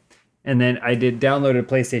 And then I downloaded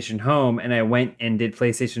PlayStation Home, and I went and did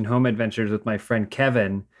PlayStation Home adventures with my friend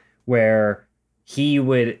Kevin, where he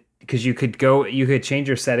would, because you could change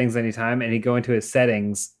your settings anytime, and he'd go into his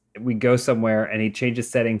settings. We'd go somewhere, and he'd change his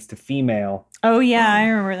settings to female. Oh yeah, I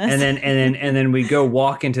remember this. And then we go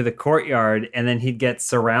walk into the courtyard, and then he'd get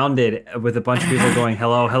surrounded with a bunch of people going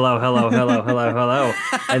hello, hello, hello, hello, hello, hello,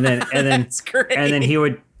 and then That's great. and then he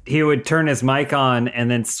would turn his mic on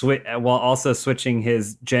and then switch while also switching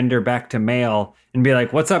his gender back to male and be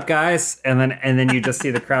like, "What's up, guys?" And then you just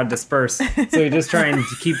see the crowd disperse. So we're just trying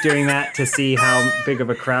to keep doing that to see how big of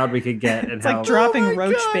a crowd we could get. And it's like dropping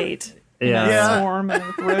roach bait. Yeah. A swarm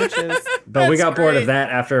of roaches. But we got bored of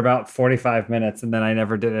that after about 45 minutes, and then I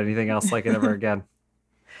never did anything else like it ever again.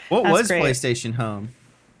 What That's was great. PlayStation Home?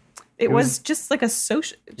 It was just like a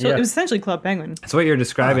social. So Yeah. it was essentially Club Penguin. That's what you're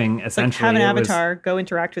describing, It's like essentially. have an It was- avatar, go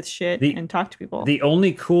interact with shit, and talk to people. The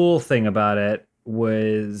only cool thing about it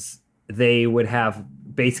was they would have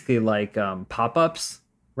basically like pop-ups,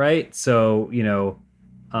 right? So,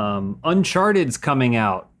 Uncharted's coming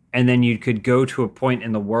out, and then you could go to a point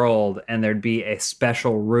in the world and there'd be a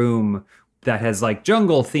special room that has like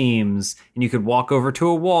jungle themes, and you could walk over to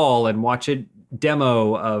a wall and watch a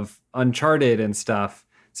demo of Uncharted and stuff.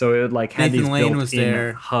 So it would like had Nathan these Lane was built-in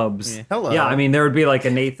there. hubs. Yeah. Hello. Yeah, I mean there would be like a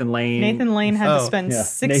Nathan Lane. Nathan Lane had to Oh, spend yeah.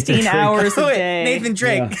 16 Nathan Drake. hours a Wait, day. Nathan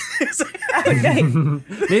Drake. Okay.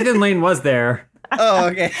 Nathan Lane was there. Oh,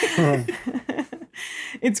 okay.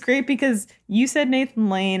 It's great because you said Nathan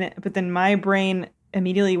Lane, but then my brain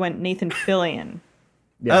immediately went Nathan Fillion.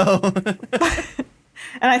 Yeah. Oh.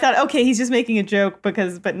 And I thought, okay, he's just making a joke but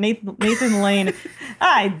Nathan Lane,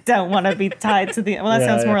 I don't want to be tied to the. Well, that Yeah,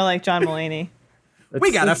 sounds yeah. more like John Mulaney.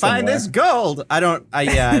 We gotta It's find similar. this gold.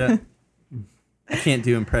 I can't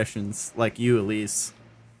do impressions like you, Elise.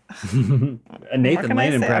 A Nathan What can Lane I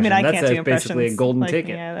say? impression. I mean, I That's can't do basically a impressions golden like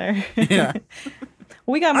ticket. me either. Yeah.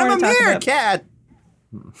 We got more I'm to a talk about. meerkat.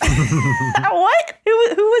 What? Who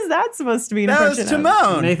was that supposed to be an That was impression of?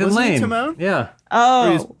 Timon. Nathan Wasn't he Lane. Timon? Yeah. Or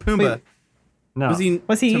he was Oh, Pumbaa. wait, No. Was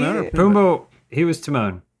he Timon or Pumbaa? Pumbaa, he was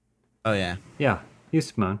Timon. Oh, yeah. Yeah, he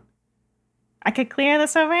was Timon. I could clear the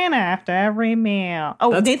savannah after every meal. Oh,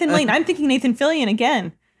 That's- Nathan Lane. I'm thinking Nathan Fillion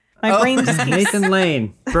again. My Oh. brain just keeps. Nathan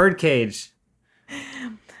Lane, Birdcage.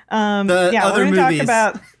 The Yeah, other we're gonna movies. talk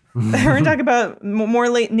about. We're gonna talk about more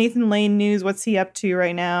late Nathan Lane news. What's he up to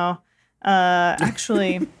right now?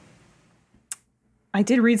 Actually, I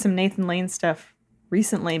did read some Nathan Lane stuff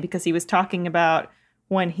recently because he was talking about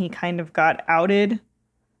when he kind of got outed.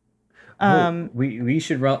 We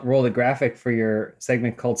should roll the graphic for your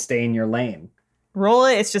segment called "Stay in Your Lane." Roll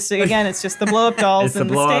it. It's just the blow up dolls It's the in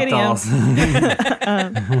the blow up stadium. dolls.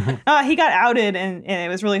 He got outed and it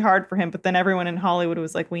was really hard for him. But then everyone in Hollywood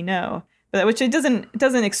was like, "We know," but which it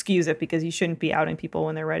doesn't excuse it because you shouldn't be outing people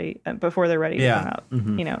when they're ready before they're ready to come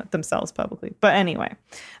out, themselves publicly. But anyway,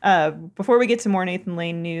 before we get to more Nathan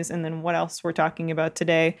Lane news and then what else we're talking about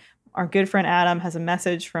today, our good friend Adam has a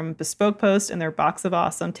message from Bespoke Post and their box of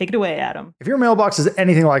awesome. Take it away, Adam. If your mailbox is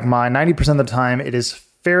anything like mine, 90% of the time it is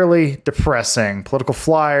fairly depressing. Political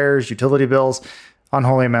flyers, utility bills,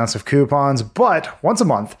 unholy amounts of coupons. But once a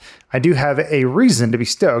month, I do have a reason to be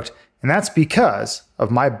stoked, and that's because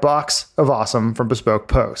of my box of awesome from Bespoke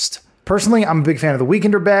Post. Personally, I'm a big fan of the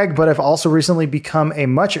Weekender bag, but I've also recently become a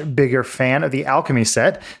much bigger fan of the Alchemy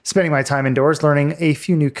set, spending my time indoors learning a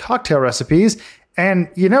few new cocktail recipes. And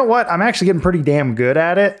you know what? I'm actually getting pretty damn good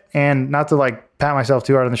at it. And not to like pat myself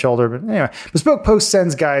too hard on the shoulder, but anyway, Bespoke Post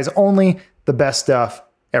sends guys only the best stuff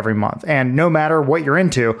every month. And no matter what you're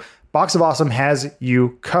into, Box of Awesome has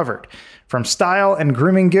you covered. From style and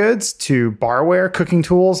grooming goods to barware, cooking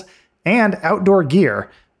tools, and outdoor gear,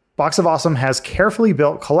 Box of Awesome has carefully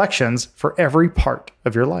built collections for every part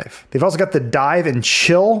of your life. They've also got the Dive and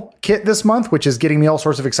Chill kit this month, which is getting me all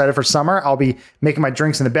sorts of excited for summer. I'll be making my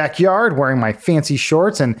drinks in the backyard, wearing my fancy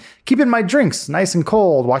shorts, and keeping my drinks nice and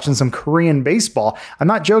cold, watching some Korean baseball. I'm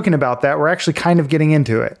not joking about that. We're actually kind of getting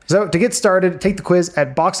into it. So to get started, take the quiz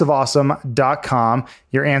at boxofawesome.com.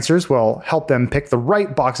 Your answers will help them pick the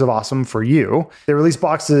right box of awesome for you. They release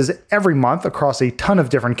boxes every month across a ton of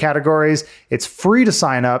different categories. It's free to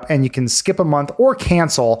sign up, and you can skip a month or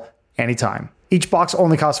cancel anytime. Each box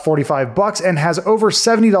only costs $45 and has over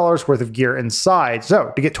 $70 worth of gear inside.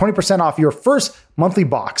 So to get 20% off your first monthly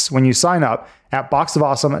box when you sign up at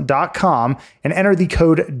boxofawesome.com and enter the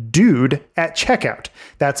code DUDE at checkout.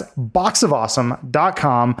 That's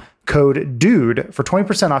boxofawesome.com, code DUDE for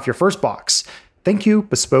 20% off your first box. Thank you,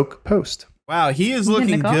 Bespoke Post. Wow, he is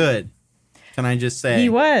looking Nicole? good. Can I just say? He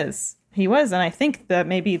was, and I think that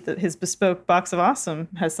maybe his bespoke box of awesome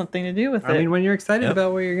has something to do with it. I mean, when you're excited Yep.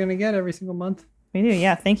 about what you're going to get every single month. We do.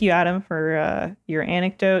 Yeah. Thank you, Adam, for your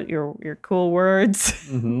anecdote, your cool words.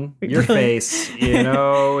 Mm-hmm. Your face,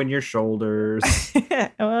 and your shoulders.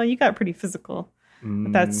 Well, you got pretty physical.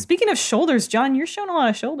 But that's speaking of shoulders, John, you're showing a lot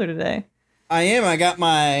of shoulder today. I am. I got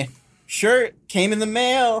my shirt. Came in the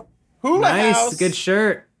mail. Hula Nice. House. Good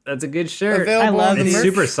shirt. That's a good shirt. Available I love on It's the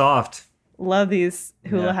super soft. Love these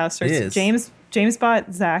Hula House shirts. it is. James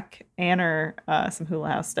bought Zach Anner some Hula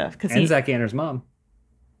House stuff And Zach Anner's mom.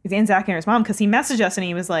 and Zach Anner's mom, because he messaged us and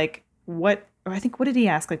he was like, what did he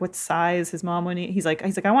ask? Like what size his mom would need? He's like,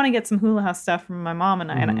 I want to get some Hula House stuff from my mom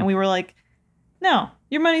and I. And we were like, no,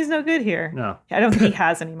 your money's no good here. No. I don't think he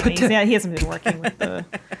has any money. He hasn't been working with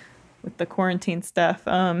the quarantine stuff.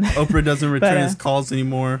 Oprah doesn't return his calls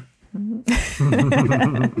anymore. I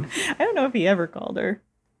don't know if he ever called her.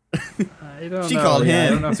 I don't She know. called Yeah, I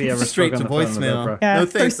him. don't know if he ever Straight spoke to on the phone with voicemail. Oprah. Yeah, No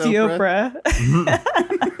thanks, thirsty Oprah.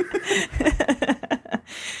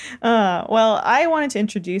 Well, I wanted to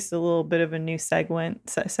introduce a little bit of a new segment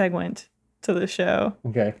to the show.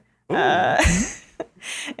 Okay.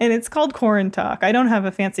 And it's called Corn Talk. I don't have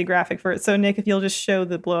a fancy graphic for it. So, Nick, if you'll just show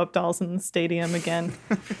the blow up dolls in the stadium again,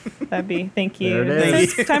 thank you. There it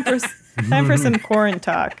is. It's time for some Corn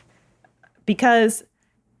Talk. Because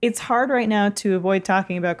it's hard right now to avoid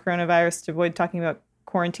talking about coronavirus, to avoid talking about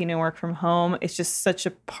quarantine and work from home. It's just such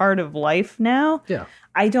a part of life now. Yeah.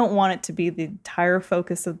 I don't want it to be the entire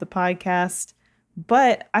focus of the podcast.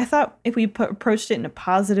 But I thought if we approached it in a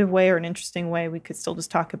positive way or an interesting way, we could still just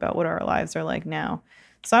talk about what our lives are like now.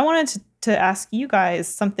 So I wanted to ask you guys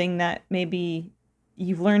something that maybe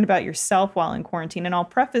you've learned about yourself while in quarantine. And I'll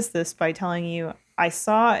preface this by telling you, I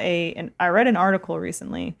read an article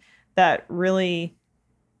recently that really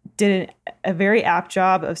did a very apt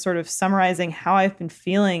job of sort of summarizing how I've been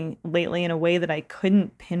feeling lately in a way that I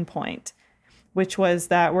couldn't pinpoint, which was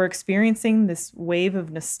that we're experiencing this wave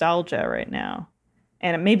of nostalgia right now.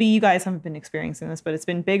 And maybe you guys haven't been experiencing this, but it's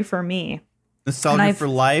been big for me. Nostalgia for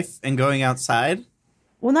life and going outside?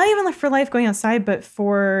 Well, not even for life going outside, but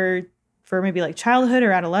for maybe like childhood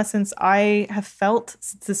or adolescence. I have felt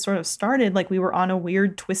since this sort of started like we were on a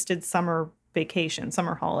weird, twisted summer vacation,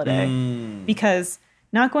 summer holiday. Because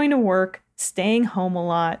not going to work, staying home a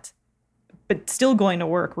lot, but still going to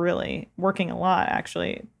work, really. Working a lot,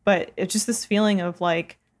 actually. But it's just this feeling of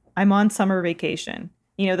like, I'm on summer vacation.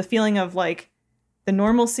 The feeling of like, the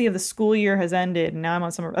normalcy of the school year has ended and now I'm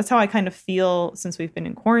on summer. That's how I kind of feel since we've been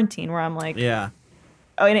in quarantine, where I'm like, yeah.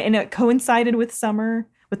 Oh, and it coincided with summer,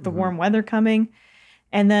 with the warm weather coming.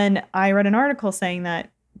 And then I read an article saying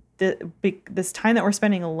that this time that we're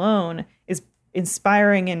spending alone is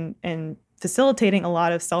inspiring and facilitating a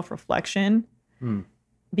lot of self-reflection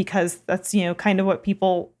because that's, kind of what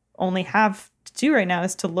people only have to do right now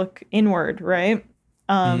is to look inward, right?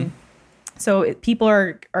 So people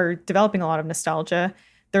are developing a lot of nostalgia.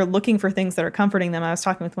 They're looking for things that are comforting them. I was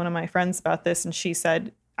talking with one of my friends about this, and she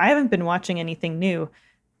said, I haven't been watching anything new.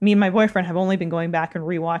 Me and my boyfriend have only been going back and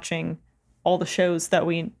rewatching all the shows that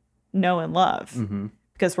we know and love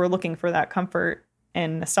because we're looking for that comfort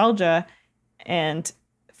and nostalgia. And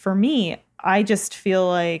for me, I just feel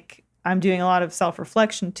like I'm doing a lot of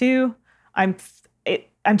self-reflection too. I'm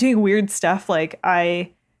doing weird stuff. Like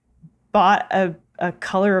I bought a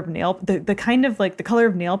color of the kind of like the color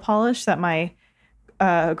of nail polish that my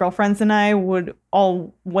girlfriends and I would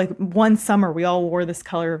all, like one summer we all wore this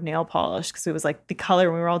color of nail polish because it was like the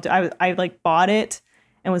color we were all I like bought it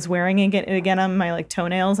and was wearing it again on my like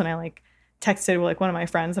toenails, and I like texted like one of my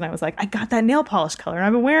friends and I was like, I got that nail polish color and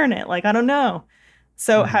I've been wearing it, like I don't know.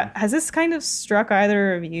 So has this kind of struck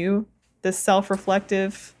either of you, this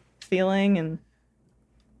self-reflective feeling? And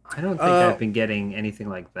I don't think I've been getting anything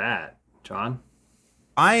like that, John.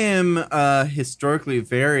 I am historically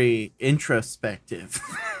very introspective.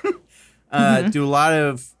 Do a lot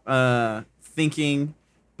of thinking,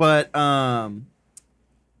 but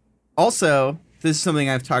also this is something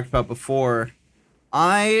I've talked about before.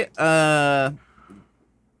 I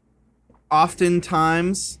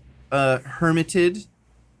oftentimes hermited.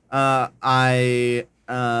 Most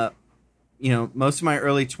of my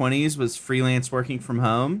early 20s was freelance working from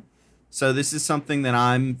home. So this is something that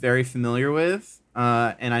I'm very familiar with.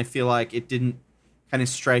 And I feel like it didn't kind of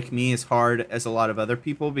strike me as hard as a lot of other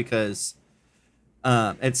people because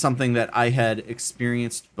it's something that I had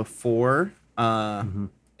experienced before and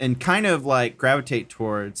kind of like gravitate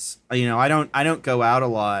towards. I don't go out a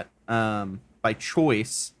lot by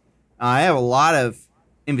choice. I have a lot of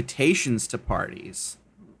invitations to parties.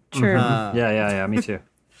 True. Yeah, me too.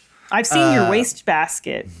 I've seen your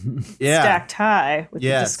wastebasket stacked high with the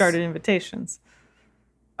discarded invitations.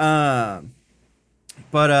 But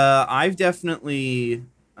I've definitely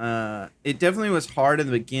it definitely was hard in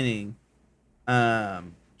the beginning.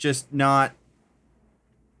 Just not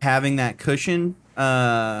having that cushion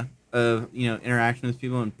of interaction with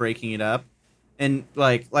people and breaking it up. And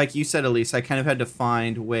like you said, Elise, I kind of had to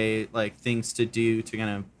find things to do to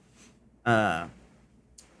kind of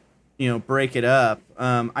break it up.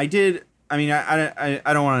 I did. I mean, I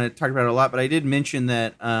don't want to talk about it a lot, but I did mention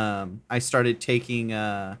that I started taking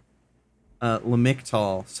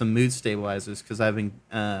Lamictal, some mood stabilizers, because I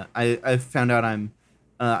found out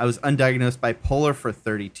I was undiagnosed bipolar for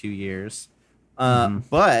 32 years.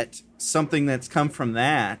 But something that's come from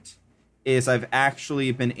that is I've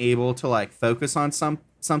actually been able to focus on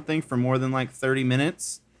something for more than 30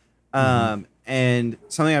 minutes. And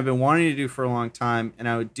something I've been wanting to do for a long time, and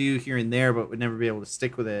I would do here and there, but would never be able to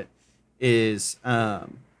stick with it, is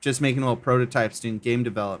just making little prototypes, doing game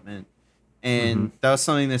development. And that was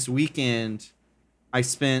something this weekend I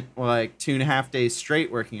spent 2.5 days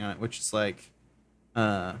straight working on it, which is something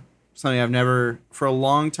I've never, for a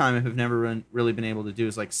long time, have never really been able to do,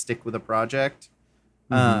 is stick with a project.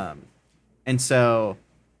 And so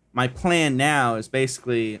my plan now is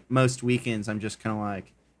basically most weekends I'm just kind of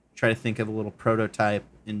try to think of a little prototype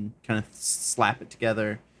and kind of slap it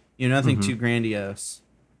together. Nothing too grandiose.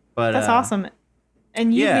 But that's awesome.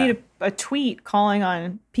 And you made a tweet calling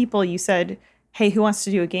on people. You said, hey, who wants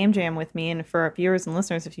to do a game jam with me? And for our viewers and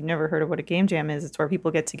listeners, if you've never heard of what a game jam is, it's where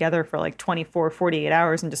people get together for 24, 48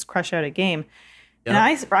 hours and just crush out a game. Yep. And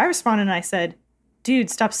I responded and I said, dude,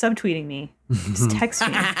 stop subtweeting me. Just text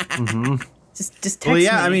me. Just text me. Well,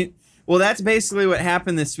 yeah, I mean, that's basically what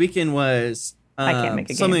happened this weekend was I can't make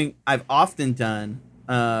a something game. I've often done,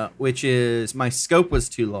 which is my scope was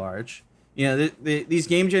too large. These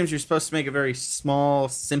game jams, you're supposed to make a very small,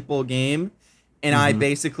 simple game. And I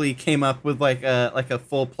basically came up with a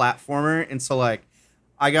full platformer. And so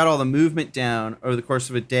I got all the movement down over the course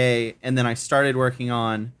of a day. And then I started working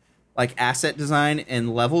on asset design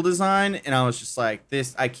and level design. And I was just I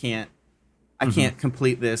can't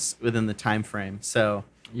complete this within the time frame. So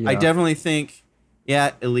I definitely think,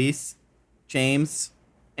 Elise, James,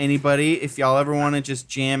 anybody, if y'all ever want to just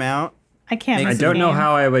jam out. I can't. I don't know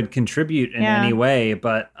how I would contribute in any way,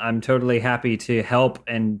 but I'm totally happy to help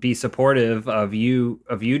and be supportive of you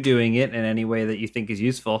doing it in any way that you think is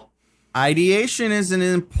useful. Ideation is an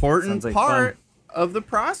important part of the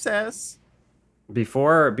process.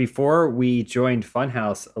 Before we joined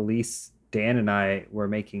Funhouse, Elise, Dan, and I were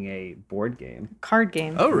making a board game. Card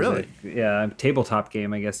game. Oh, really? A tabletop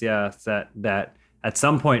game, I guess. Yeah, it's that at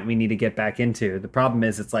some point we need to get back into. The problem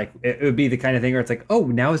is it would be the kind of thing where it's oh,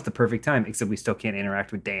 now is the perfect time, except we still can't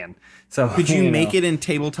interact with Dan. So could you make it in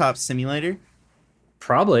Tabletop Simulator?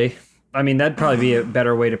 Probably. I mean, that'd probably be a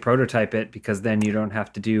better way to prototype it, because then you don't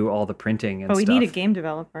have to do all the printing and stuff. But we need a game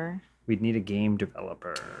developer. We'd need a game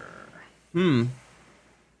developer. But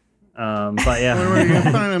yeah. Where are you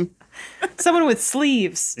gonna find them? Someone with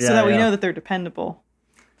sleeves, so that we know that they're dependable.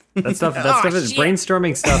 That stuff is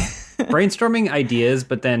brainstorming stuff. Brainstorming ideas,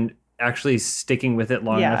 but then actually sticking with it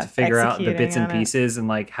long enough to figure out the bits and pieces and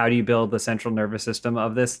how do you build the central nervous system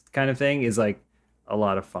of this kind of thing is a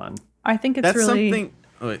lot of fun. I think it's That's really something.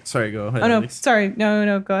 Oh, wait, sorry, go ahead. Oh no, Alex. sorry,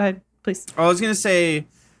 no, go ahead, please. I was gonna say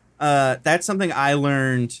that's something I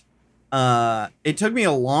learned. It took me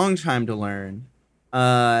a long time to learn.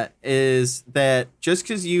 Is that just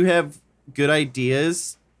because you have good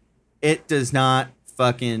ideas, it does not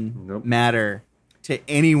fucking matter to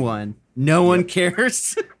anyone. No one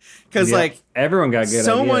cares. Because everyone got good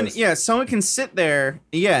ideas. Yeah, someone can sit there,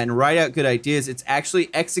 and write out good ideas. It's actually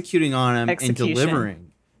executing on them and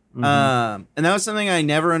delivering. And that was something I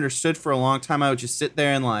never understood for a long time. I would just sit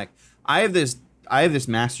there and I have this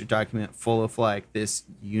master document full of this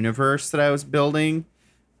universe that I was building.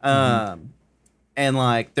 And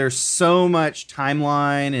there's so much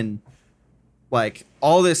timeline and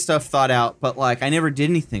all this stuff thought out, but I never did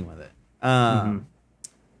anything with it.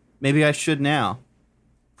 Maybe I should now.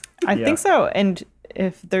 I think so. And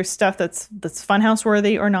if there's stuff that's Funhouse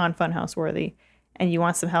worthy or non-Funhouse worthy, and you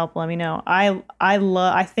want some help, let me know.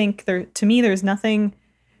 I think to me there's nothing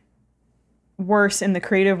worse in the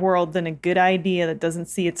creative world than a good idea that doesn't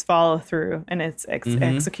see its follow through and its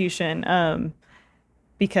execution.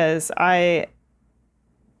 Because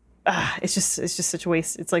it's just such a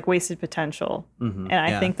waste. It's wasted potential. And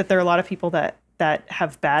I think that there are a lot of people that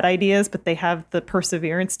have bad ideas, but they have the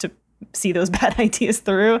perseverance to see those bad ideas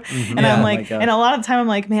through. And I'm and a lot of the time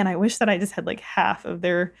I'm man, I wish that I just had half of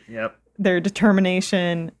their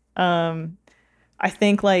determination. I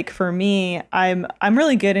think for me, I'm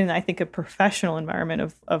really good in, I think, a professional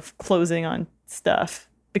environment of closing on stuff,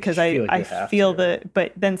 because I feel that,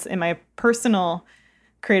 but then in my personal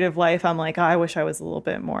creative life, I'm like, oh, I wish I was a little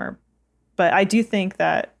bit more. But I do think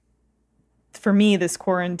that for me, this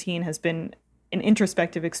quarantine has been an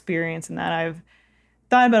introspective experience in that I've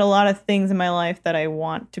thought about a lot of things in my life that I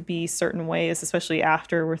want to be certain ways, especially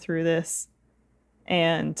after we're through this.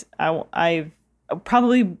 And I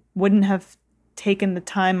probably wouldn't have taken the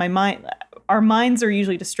time. Our minds are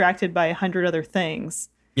usually distracted by 100 other things.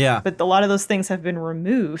 Yeah. But a lot of those things have been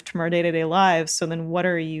removed from our day-to-day lives. So then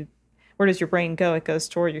where does your brain go? It goes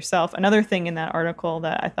toward yourself. Another thing in that article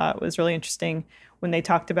that I thought was really interesting when they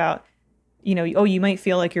talked about, you might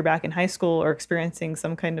feel like you're back in high school or experiencing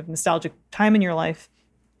some kind of nostalgic time in your life,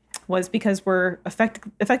 was because we're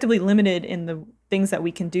effectively limited in the things that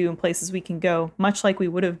we can do and places we can go, much like we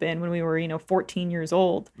would have been when we were, 14 years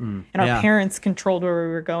old. And our parents controlled where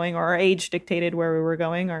we were going, or our age dictated where we were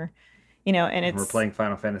going, or, and we're playing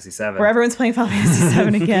Final Fantasy VII. Where everyone's playing Final Fantasy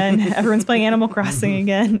VII again. Everyone's playing Animal Crossing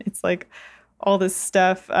again. It's like all this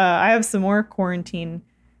stuff. I have some more quarantine,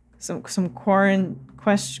 some quarantine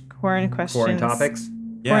questions. Quarantine topics?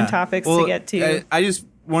 Quarantine topics to get to. I just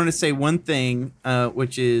wanted to say one thing,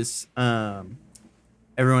 which is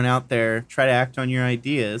everyone out there, try to act on your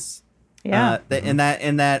ideas. Yeah. And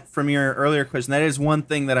that from your earlier question, that is one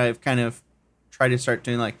thing that I've kind of tried to start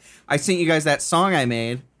doing. Like, I sent you guys that song I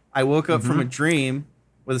made. I woke up from a dream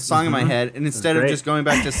with a song in my head, and instead of just going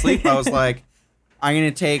back to sleep, I was like, I'm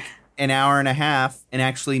going to take an hour and a half and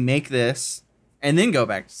actually make this and then go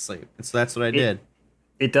back to sleep. And so that's what I did.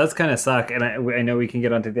 It does kind of suck, and I know we can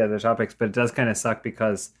get onto the other topics, but it does kind of suck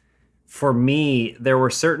because for me, there were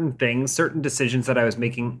certain decisions that I was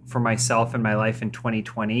making for myself in my life in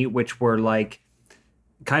 2020, which were like,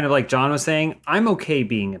 kind of like John was saying, I'm okay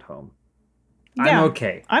being at home. Yeah, I'm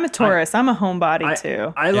okay. I'm a Taurus. I'm a homebody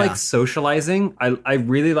too. I like socializing. I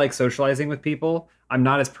really like socializing with people. I'm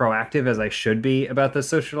not as proactive as I should be about those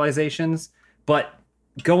socializations, but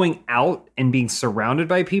going out and being surrounded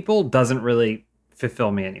by people doesn't really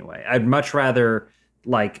fulfill me anyway. I'd much rather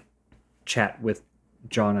like chat with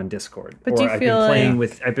John on Discord. But do you feel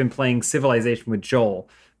I've been playing Civilization with Joel.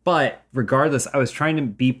 But regardless, I was trying to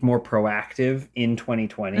be more proactive in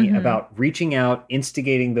 2020 about reaching out,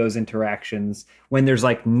 instigating those interactions when there's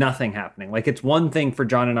like nothing happening. Like, it's one thing for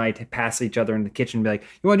John and I to pass each other in the kitchen and be like,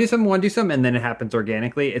 you want to do something? Want to do something? And then it happens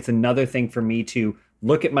organically. It's another thing for me to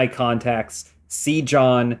look at my contacts, see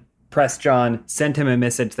John, press John, send him a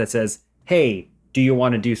message that says, hey, do you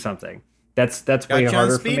want to do something? That's way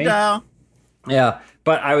harder for me. Dial. Yeah,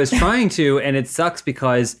 but I was trying to, and it sucks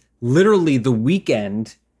because literally the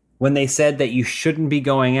weekend when they said that you shouldn't be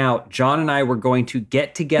going out, John and I were going to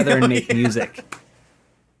get together and make music.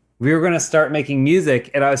 We were going to start making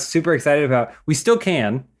music, and I was super excited about. We still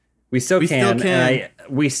can. We still can. And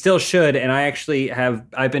we still should. And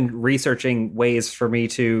I've been researching ways for me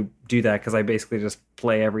to do that because I basically just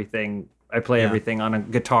play everything. I play everything on a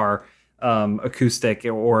guitar, acoustic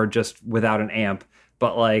or just without an amp.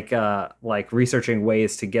 But like researching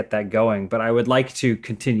ways to get that going. But I would like to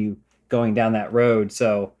continue going down that road.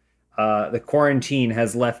 So the quarantine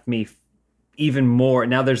has left me even more.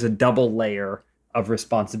 Now there's a double layer of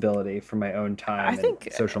responsibility for my own time and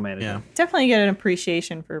social management. Yeah. Definitely get an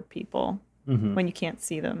appreciation for people when you can't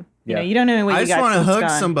see them. You know, you don't know what you got. I just want to hug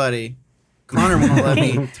somebody. Connor won't let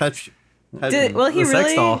me touch. Will he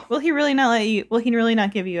really not let you? Will he really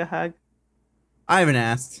not give you a hug? I haven't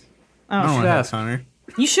asked. Oh, I don't want to hug Connor.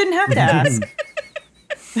 You shouldn't have to ask.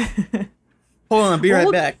 Hold on, I'll be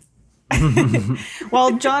right back.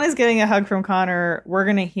 While John is getting a hug from Connor, we're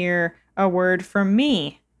going to hear a word from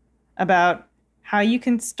me about how you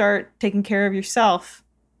can start taking care of yourself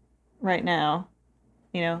right now,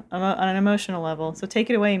 on an emotional level. So take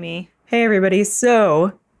it away, me. Hey, everybody.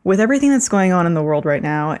 So with everything that's going on in the world right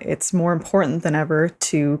now, it's more important than ever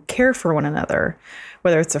to care for one another.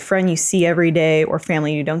 Whether it's a friend you see every day or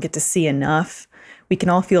family you don't get to see enough, we can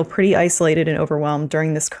all feel pretty isolated and overwhelmed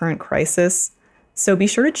during this current crisis. So be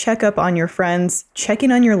sure to check up on your friends, check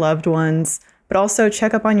in on your loved ones, but also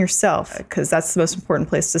check up on yourself, because that's the most important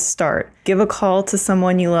place to start. Give a call to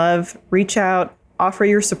someone you love, reach out, offer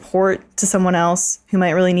your support to someone else who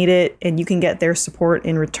might really need it, and you can get their support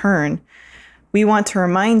in return. We want to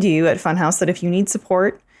remind you at Funhouse that if you need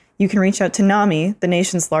support, you can reach out to NAMI, the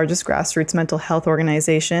nation's largest grassroots mental health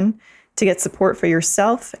organization, to get support for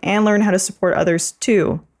yourself and learn how to support others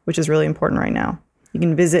too, which is really important right now. You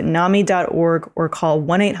can visit NAMI.org or call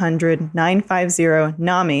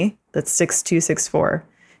 1-800-950-NAMI, that's 6264,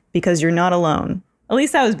 because you're not alone.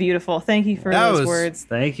 Elise, that was beautiful. Thank you for those words.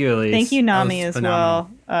 Thank you, Elise. Thank you, NAMI, as well,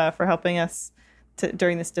 for helping us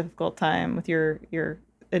during this difficult time with your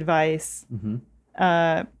advice.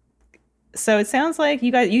 So it sounds like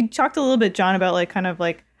you talked a little bit, John, about like kind of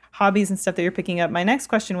like hobbies and stuff that you're picking up. My next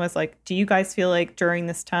question was like, do you guys feel like during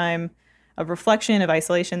this time of reflection, of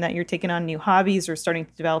isolation, that you're taking on new hobbies or starting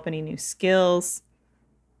to develop any new skills?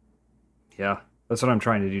 Yeah, that's what I'm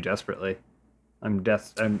trying to do desperately. I'm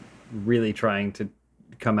really trying to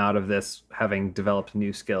come out of this having developed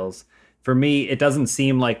new skills. For me, it doesn't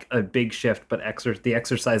seem like a big shift, but the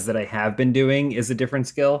exercise that I have been doing is a different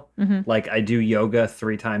skill. Like I do yoga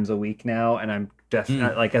 3 times a week now, and I'm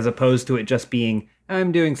like, as opposed to it just being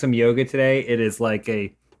I'm doing some yoga today, it is like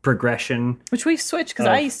a progression. Which we've switched because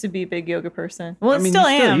I used to be a big yoga person. Well, I mean,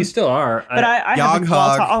 You still are. But I Yog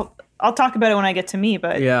hog. I'll talk about it when I get to me.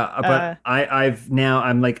 But yeah, but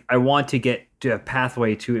I'm like, I want to get to a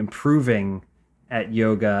pathway to improving at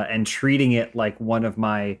yoga and treating it like one of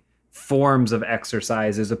my forms of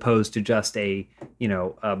exercise as opposed to just a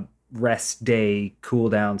rest day, cool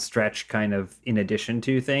down, stretch kind of in addition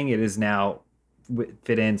to thing. It is now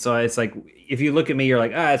fit in. So it's like, if you look at me, you're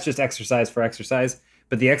like, it's just exercise for exercise.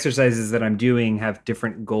 But the exercises that I'm doing have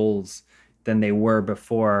different goals than they were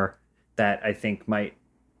before that I think might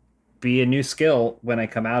be a new skill when I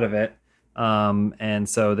come out of it. And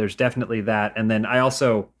so there's definitely that. And then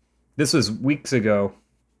this was weeks ago,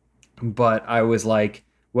 but I was like,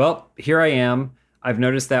 well, here I am. I've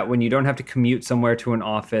noticed that when you don't have to commute somewhere to an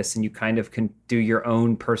office and you kind of can do your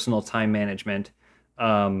own personal time management,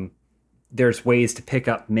 there's ways to pick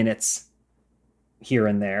up minutes here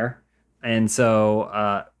and there. And so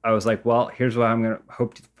I was like, well, here's what I'm going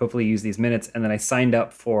to hopefully use these minutes. And then I signed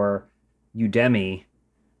up for Udemy,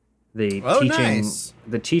 the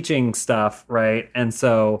teaching stuff, right? And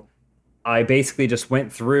so I basically just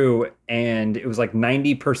went through and it was like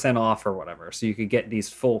 90% off or whatever. So you could get these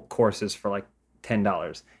full courses for like $10.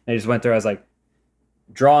 And I just went through, I was like,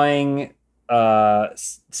 drawing,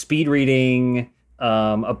 speed reading,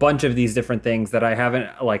 a bunch of these different things that I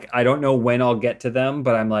haven't, like, I don't know when I'll get to them,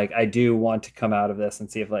 but I'm like, I do want to come out of this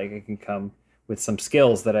and see if like I can come with some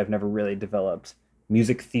skills that I've never really developed.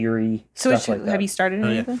 Music theory, stuff like that. Have you started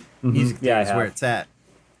any of them? Music theory is where it's at.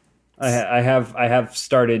 I have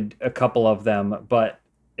started a couple of them, but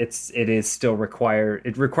it is still required.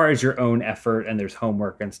 It requires your own effort, and there's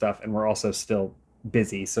homework and stuff, and we're also still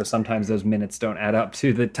busy. So sometimes those minutes don't add up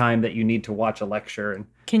to the time that you need to watch a lecture. And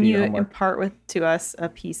can you impart to us a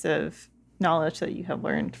piece of knowledge that you have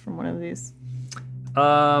learned from one of these?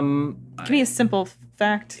 Give me a simple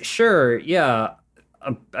fact. Sure. Yeah.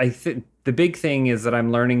 I think the big thing is that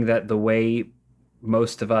I'm learning that the way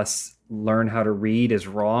most of us learn how to read is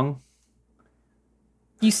wrong.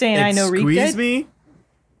 You saying I know read good? Squeeze me?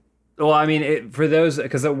 Well, I mean, for those,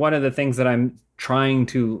 because one of the things that I'm trying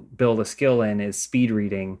to build a skill in is speed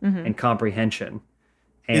reading and comprehension.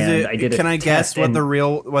 And can I guess what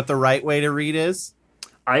the right way to read is?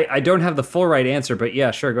 I don't have the full right answer, but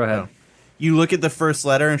yeah, sure, go ahead. Oh. You look at the first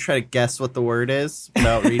letter and try to guess what the word is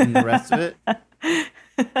without reading the rest of it?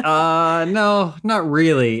 No, not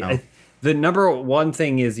really. Oh. The number one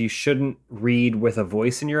thing is you shouldn't read with a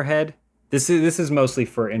voice in your head. This is mostly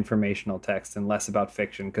for informational text and less about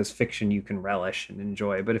fiction, because fiction you can relish and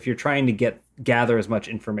enjoy. But if you're trying to gather as much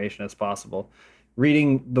information as possible,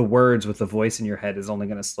 reading the words with the voice in your head is only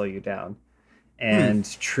going to slow you down.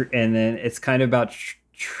 And and then it's kind of about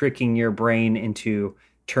tricking your brain into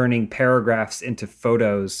turning paragraphs into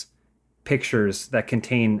pictures that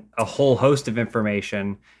contain a whole host of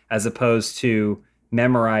information, as opposed to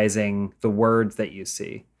memorizing the words that you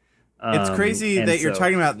see. It's crazy that you're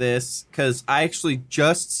talking about this, because I actually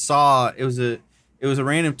just saw it was a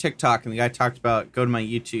random TikTok, and the guy talked about go to my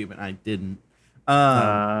YouTube, and I didn't.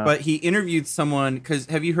 But he interviewed someone, because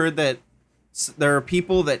have you heard that there are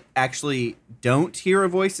people that actually don't hear a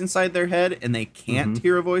voice inside their head, and they can't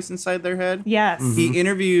hear a voice inside their head? Yes. He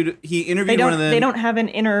interviewed one of them. They don't have an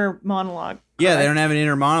inner monologue. Yeah, they don't have an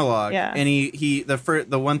inner monologue. Yeah. And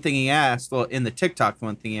the one thing he asked, well, in the TikTok, the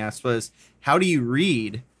one thing he asked was, how do you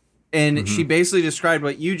read? And she basically described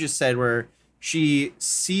what you just said, where she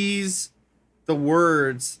sees the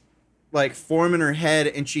words like form in her head,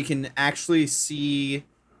 and she can actually see,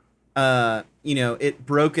 it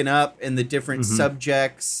broken up in the different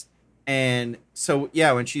subjects. And so,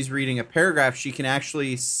 yeah, when she's reading a paragraph, she can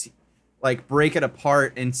actually break it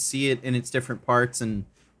apart and see it in its different parts and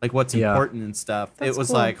like what's important and stuff. That's it was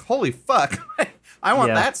cool. like, holy fuck, I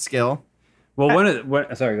want that skill. Well,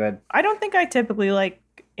 sorry, go ahead. I don't think I typically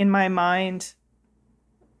in my mind,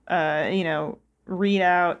 read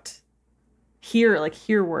out,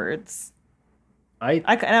 hear words. But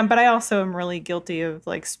I also am really guilty of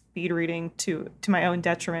speed reading to my own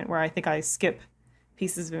detriment, where I think I skip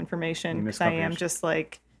pieces of information because I am just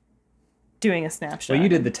doing a snapshot. Well, you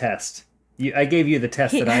did the test. I gave you the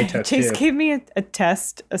test that I took Chase too. gave me a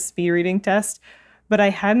test, a speed reading test, but I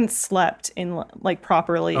hadn't slept in like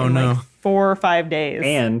properly in like 4 or 5 days.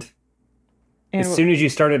 And as soon as you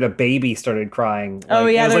started, a baby started crying. Oh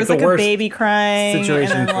yeah, there was the like a baby crying,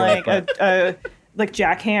 situation and then like a like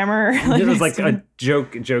jackhammer. It was like a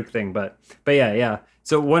joke thing, but yeah.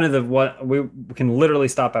 So what we can literally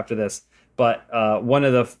stop after this. But one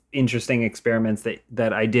of the interesting experiments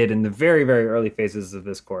that I did in the very, very early phases of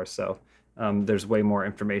this course, so there's way more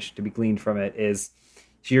information to be gleaned from it, is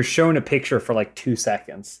you're shown a picture for like 2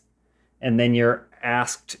 seconds, and then you're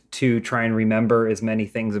asked to try and remember as many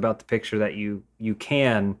things about the picture that you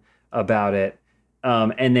can about it.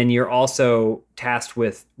 And then you're also tasked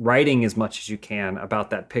with writing as much as you can about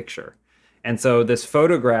that picture. And so this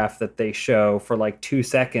photograph that they show for like 2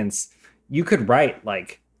 seconds, you could write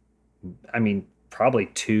probably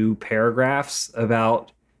 2 paragraphs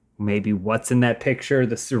about maybe what's in that picture,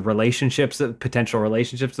 the potential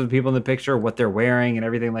relationships of the people in the picture, what they're wearing and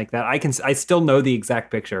everything like that. I still know the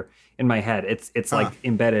exact picture in my head. It's like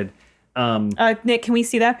embedded. Nick, can we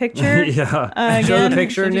see that picture? Yeah. Show the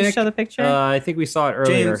picture, Nick. Show the picture. I think we saw it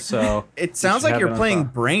earlier. James, so it sounds like you're playing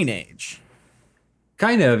Brain Age.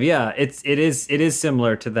 Kind of, yeah. It is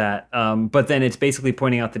similar to that. But then it's basically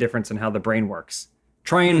pointing out the difference in how the brain works.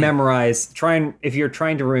 Try and memorize. If you're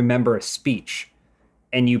trying to remember a speech,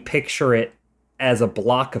 and you picture it as a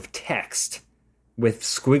block of text with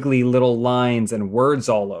squiggly little lines and words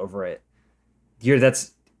all over it,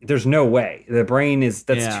 there's no way. The brain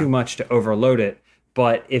that's too much to overload it.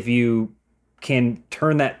 But if you can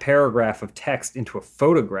turn that paragraph of text into a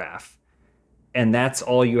photograph, and that's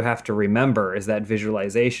all you have to remember is that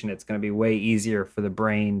visualization, it's going to be way easier for the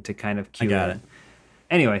brain to kind of cue it.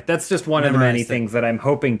 Anyway, that's just one of the many things that I'm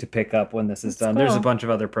hoping to pick up when this is done. Cool. There's a bunch of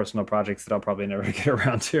other personal projects that I'll probably never get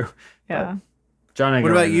around to. Yeah. John,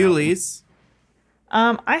 what about you, Lise?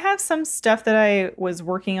 I have some stuff that I was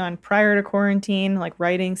working on prior to quarantine, like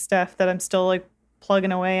writing stuff that I'm still like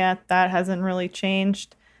plugging away at. That hasn't really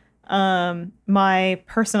changed. My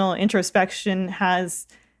personal introspection has,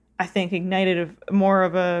 I think, ignited more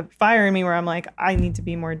of a fire in me where I'm like, I need to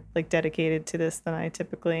be more like dedicated to this than I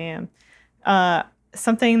typically am.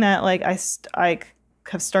 Something that like I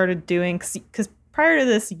have started doing, because prior to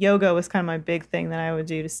this, yoga was kind of my big thing that I would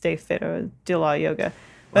do to stay fit. I would do a lot of yoga.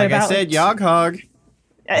 But like I said, Yog Hog.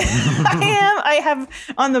 I have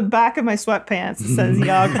on the back of my sweatpants, it says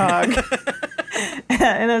Yog Hog.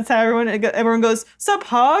 And that's how everyone goes, sup,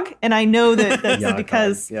 Hog? And I know that that's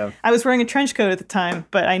because I was wearing a trench coat at the time,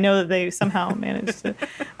 but I know that they somehow managed to.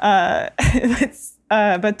 But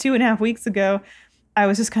 2.5 weeks ago, I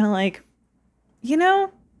was just kind of like,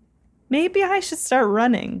 maybe I should start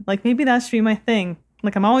running. Like, maybe that should be my thing.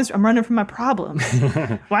 Like, I'm running from my problems.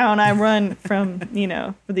 Why don't I run from,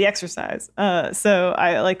 for the exercise? So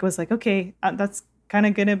I was like, okay, that's kind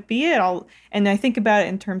of going to be it. And I think about it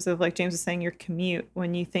in terms of, like James was saying, your commute.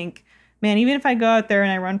 When you think, man, even if I go out there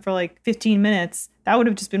and I run for like 15 minutes, that would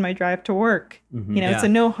have just been my drive to work. Mm-hmm. It's a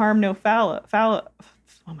no harm, no foul.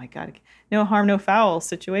 Oh my God. No harm, no foul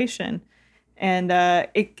situation. And I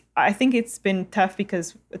think it's been tough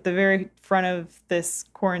because at the very front of this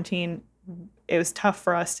quarantine, it was tough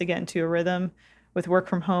for us to get into a rhythm with work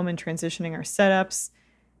from home and transitioning our setups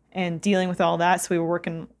and dealing with all that. So we were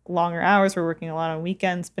working longer hours. We were working a lot on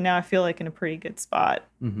weekends. But now I feel like in a pretty good spot.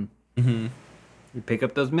 Mm-hmm. Mm-hmm. You pick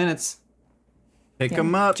up those minutes. Pick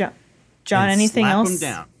them up. John, anything slap else them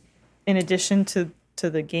down. In addition to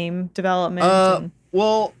the game development?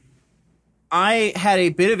 Well, I had a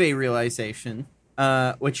bit of a realization,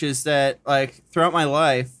 which is that, like, throughout my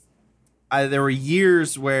life, there were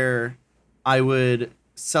years where I would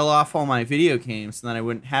sell off all my video games and then I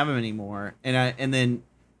wouldn't have them anymore, and then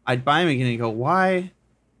I'd buy them again and go, why?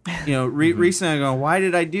 Recently I go, why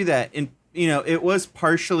did I do that? And it was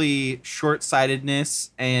partially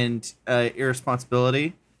short-sightedness and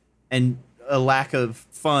irresponsibility and a lack of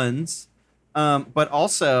funds, but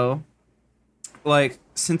also, like,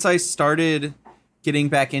 since I started getting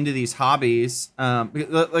back into these hobbies,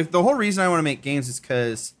 like the whole reason I want to make games is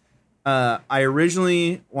because I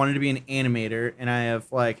originally wanted to be an animator, and I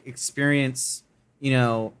have like experience,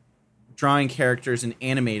 drawing characters and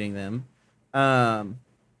animating them.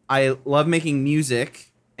 I love making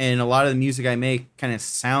music, and a lot of the music I make kind of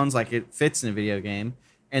sounds like it fits in a video game.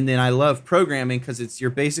 And then I love programming because you're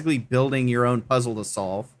basically building your own puzzle to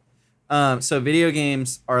solve. So video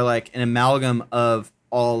games are like an amalgam of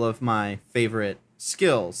all of my favorite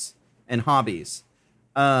skills and hobbies.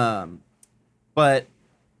 But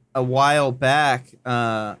a while back,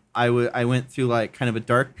 I went through like kind of a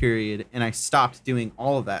dark period, and I stopped doing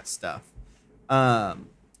all of that stuff.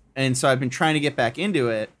 and so I've been trying to get back into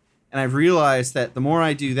it, and I've realized that the more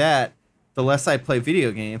I do that, the less I play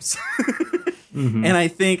video games. Mm-hmm. And I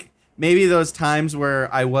think maybe those times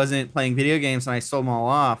where I wasn't playing video games and I sold them all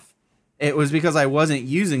off, it was because I wasn't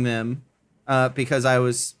using them, because I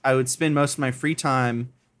would spend most of my free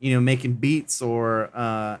time, making beats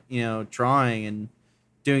or drawing and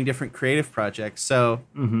doing different creative projects. So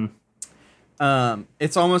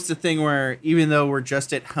it's almost a thing where even though we're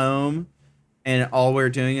just at home and all we're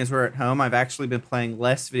doing is we're at home, I've actually been playing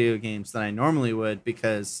less video games than I normally would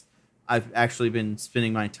because I've actually been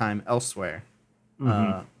spending my time elsewhere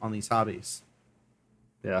on these hobbies.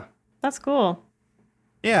 Yeah. That's cool.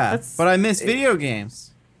 Yeah, but I miss video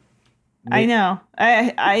games. I know.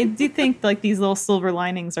 I do think like these little silver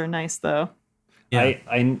linings are nice though. Yeah.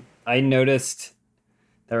 I noticed,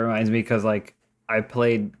 that reminds me, because like I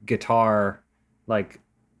played guitar like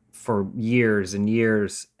for years and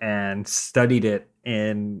years and studied it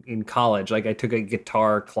in college. Like I took a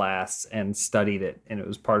guitar class and studied it, and it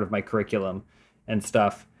was part of my curriculum and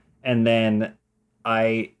stuff. And then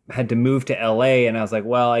I had to move to LA, and I was like,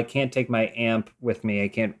 well, I can't take my amp with me. I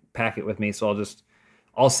can't pack it with me. So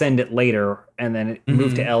I'll send it later. And then it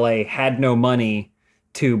moved to LA, had no money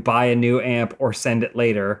to buy a new amp or send it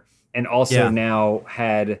later. And also now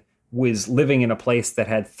was living in a place that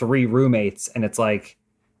had 3 roommates. And it's like,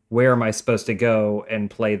 where am I supposed to go and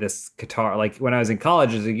play this guitar? Like when I was in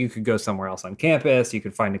college, you could go somewhere else on campus. You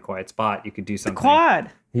could find a quiet spot. You could do something. The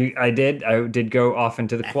quad. I did go off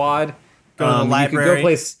into the quad. Go to the library. You could go a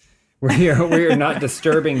place where you're not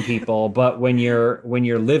disturbing people, but when you're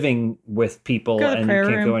living with people and you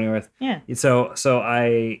can't go anywhere. Yeah. So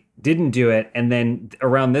I didn't do it, and then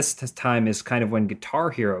around this time is kind of when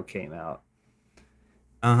Guitar Hero came out.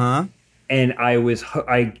 And I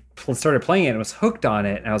started playing it and was hooked on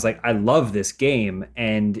it, and I was like, I love this game,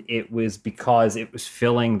 and it was because it was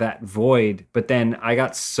filling that void. But then I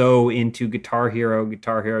got so into Guitar Hero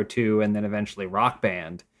 2, and then eventually Rock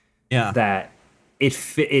Band, that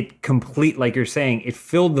it complete, like you're saying, it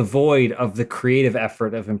filled the void of the creative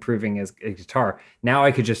effort of improving as a guitar. Now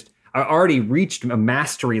I already reached a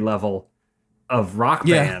mastery level of Rock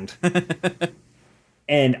Band.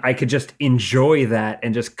 And I could just enjoy that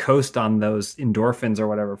and just coast on those endorphins or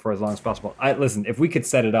whatever for as long as possible. Listen, if we could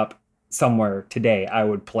set it up somewhere today, I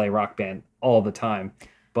would play Rock Band all the time.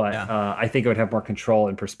 But I think I would have more control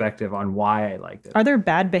and perspective on why I liked it. Are there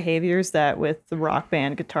bad behaviors that with the Rock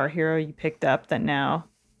Band Guitar Hero you picked up that now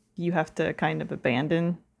you have to kind of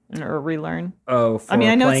abandon or relearn? Oh, for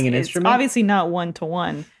playing an instrument? It's obviously not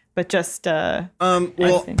one-to-one, but just... I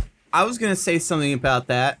was going to say something about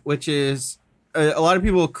that, which is... a lot of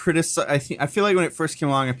people criticize. I feel like when it first came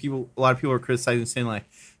along, a lot of people were criticizing, saying like,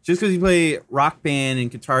 just because you play Rock Band and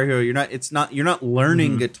Guitar Hero, you're not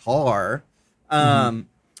learning guitar.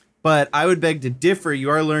 But I would beg to differ.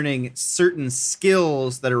 You are learning certain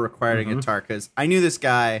skills that are required in guitar. Because I knew this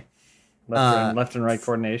guy, left and right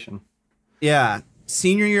coordination. Yeah,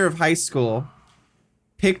 senior year of high school,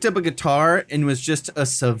 picked up a guitar and was just a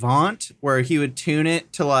savant, where he would tune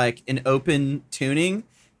it to like an open tuning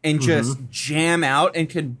and just jam out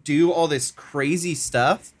and could do all this crazy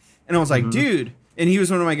stuff. And I was like, dude, and he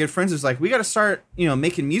was one of my good friends, who was like, we got to start,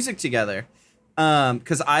 making music together.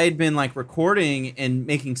 Cause I had been like recording and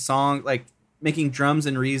making songs, like making drums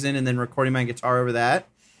in Reason and then recording my guitar over that.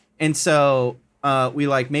 And so,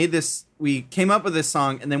 we came up with this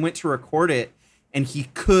song and then went to record it, and he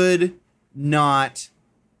could not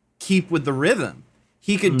keep with the rhythm.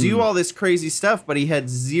 He could do all this crazy stuff, but he had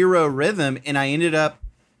zero rhythm. And I ended up,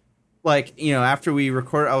 like, after we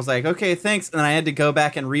recorded, I was like, okay, thanks. And then I had to go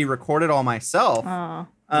back and re-record it all myself.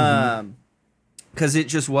 Because it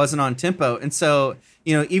just wasn't on tempo. And so,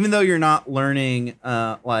 even though you're not learning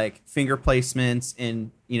like finger placements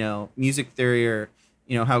and, music theory or,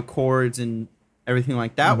 how chords and everything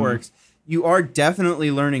like that works, you are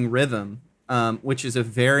definitely learning rhythm, which is a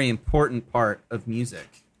very important part of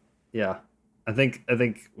music. Yeah. I think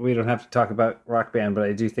we don't have to talk about Rock Band, but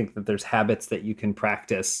I do think that there's habits that you can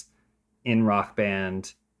practice in Rock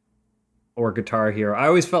Band or Guitar Hero. I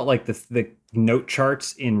always felt like the note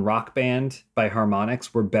charts in Rock Band by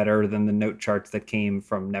Harmonix were better than the note charts that came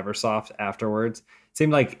from Neversoft afterwards. It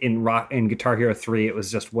seemed like in Guitar Hero 3, it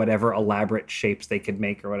was just whatever elaborate shapes they could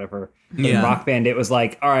make or whatever. In Rock Band, it was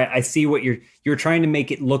like, all right, I see what you're trying to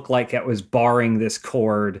make it look like it was barring this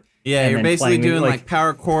chord. Yeah, you're basically doing like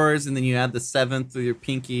power chords, and then you add the seventh with your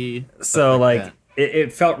pinky. So like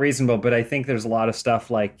it felt reasonable, but I think there's a lot of stuff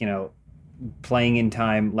like, playing in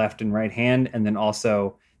time left and right hand, and then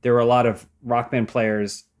also there were a lot of Rock Band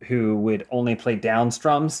players who would only play down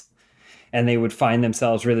strums, and they would find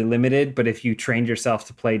themselves really limited. But if you trained yourself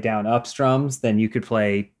to play down up strums, then you could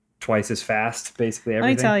play twice as fast, basically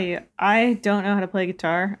everything. Let me tell you, I don't know how to play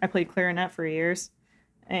guitar. I played clarinet for years,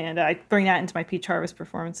 and I bring that into my Peach Harvest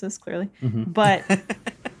performances, clearly. But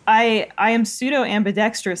I am pseudo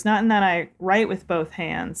ambidextrous, not in that I write with both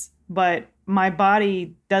hands, but my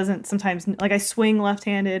body doesn't sometimes, like I swing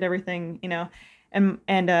left-handed, everything,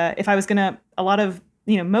 and if I was gonna, a lot of,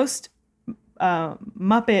 most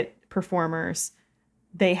Muppet performers,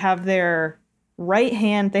 they have their right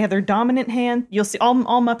hand, they have their dominant hand. You'll see all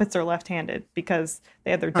Muppets are left-handed because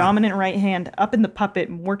they have their dominant right hand up in the puppet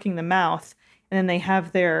and working the mouth, and then they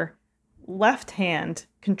have their left hand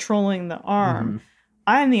controlling the arm.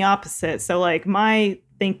 I'm the opposite. So like my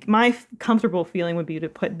comfortable feeling would be to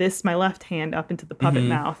put my left hand up into the puppet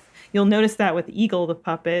mouth. You'll notice that with Eagle the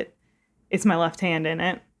puppet, it's my left hand in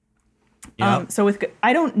it. Yep. So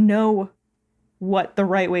I don't know what the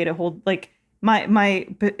right way to hold, like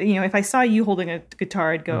if I saw you holding a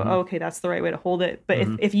guitar, I'd go, oh, okay, that's the right way to hold it. But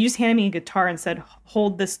if you just handed me a guitar and said,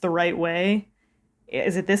 hold this the right way,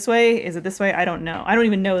 is it this way? Is it this way? I don't know. I don't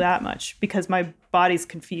even know that much because my body's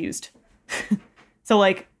confused. So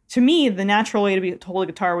like, to me, the natural way to hold a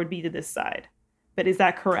guitar would be to this side. But is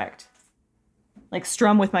that correct? Like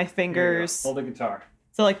strum with my fingers. Hold the guitar.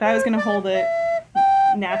 So like if I was going to hold it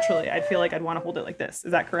naturally, I'd feel like I'd want to hold it like this.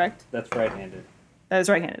 Is that correct? That's right-handed. That is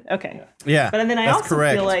right-handed. Okay. Yeah. But then I also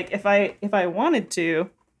feel like if I wanted to,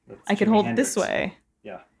 I could hold it this way.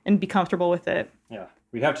 Yeah. And be comfortable with it. Yeah.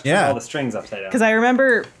 We'd have to turn all the strings upside down. Because I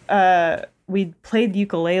remember we played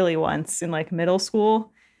ukulele once in like middle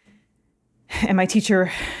school. And my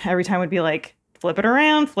teacher every time would be like, flip it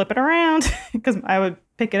around. Because I would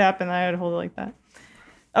pick it up and I would hold it like that.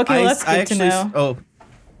 Okay, well, that's good to know. Oh,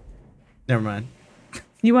 never mind.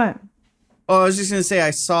 You what? Oh, I was just going to say,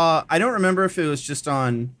 I don't remember if it was just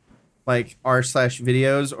on like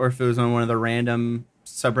r/videos or if it was on one of the random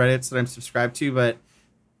subreddits that I'm subscribed to, but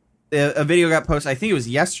a video got posted, I think it was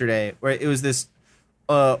yesterday, where it was this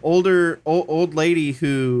old lady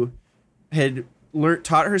who had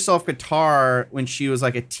taught herself guitar when she was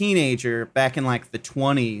like a teenager back in like the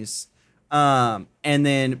 20s, and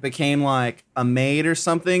then became like a maid or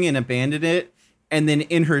something and abandoned it. And then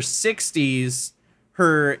in her 60s,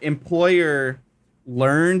 her employer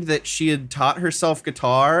learned that she had taught herself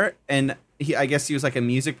guitar, and I guess he was like a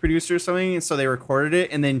music producer or something, and so they recorded it,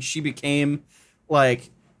 and then she became like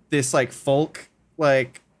this like folk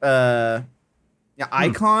like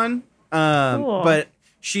icon. Cool. But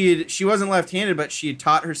she wasn't left-handed, but she had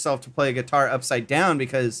taught herself to play guitar upside down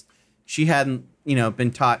because she hadn't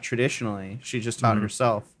been taught traditionally. She just taught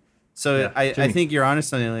herself. So yeah, I think you're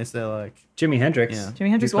honest on it, that like Jimi Hendrix. Yeah. Jimi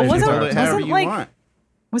Hendrix. Well,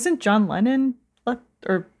 wasn't John Lennon left,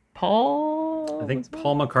 or Paul? I think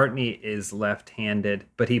Paul McCartney is left-handed,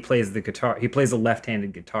 but he plays the guitar. He plays a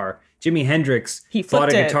left-handed guitar. Jimi Hendrix bought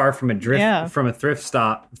a guitar from a thrift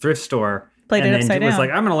store, played it upside down. Was like,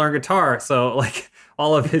 I'm going to learn guitar. So like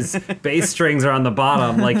all of his bass strings are on the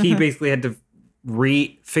bottom. Like he basically had to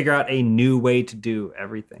figure out a new way to do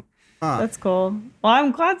everything. Huh. That's cool. Well,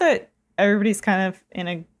 I'm glad that everybody's kind of in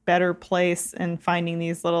a better place and finding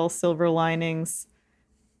these little silver linings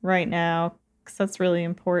right now, because that's really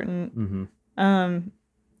important.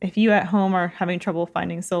 If you at home are having trouble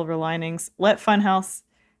finding silver linings, let Funhouse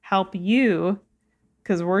help you,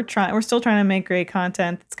 because we're still trying to make great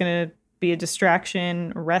content that's going to be a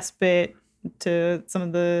distraction, respite to some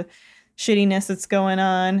of the shittiness that's going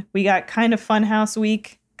on. We got Kind of Funhouse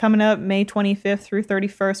Week coming up May 25th through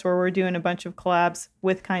 31st, where we're doing a bunch of collabs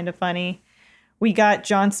with Kind of Funny. We got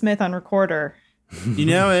John Smith on recorder. You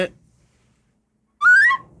know it.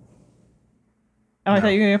 Oh, I thought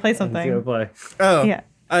you were going to play something. Go play. Oh, yeah.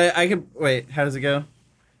 I can wait. How does it go?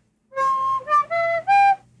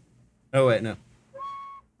 Oh wait, no.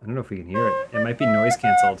 I don't know if we can hear it. It might be noise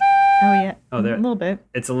canceled. Oh yeah. Oh, there. A little bit.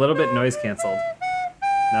 It's a little bit noise canceled.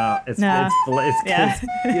 No, it's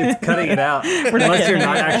cutting it out. Unless you're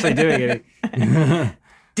not actually doing it.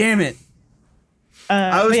 Damn it.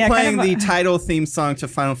 I was playing the title theme song to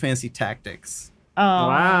Final Fantasy Tactics. Oh,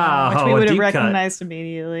 wow. Which we would have recognized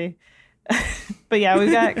immediately. But yeah,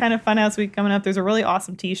 we've got Kind of Funhouse Week coming up. There's a really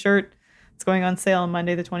awesome t-shirt. It's going on sale on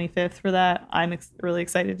Monday the 25th for that. I'm really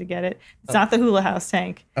excited to get it. It's not the Hula House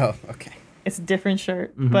tank. Oh, okay. It's a different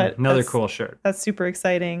shirt. But another cool shirt. That's super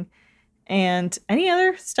exciting. And any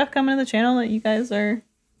other stuff coming to the channel that you guys are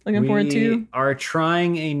looking forward to? We are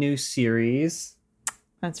trying a new series.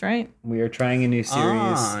 That's right. We are trying a new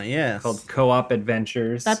series called Co-op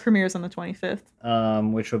Adventures. That premieres on the 25th.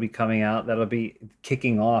 Which will be coming out. That'll be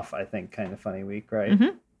kicking off, I think, Kind of Funny Week, right?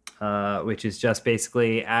 which is just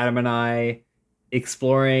basically Adam and I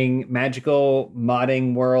exploring magical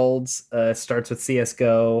modding worlds. Starts with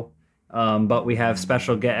CS:GO, but we have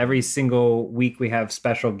every single week we have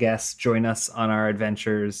special guests join us on our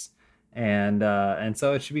adventures, and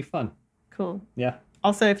so it should be fun. Cool. Yeah.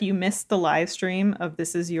 Also, if you missed the live stream of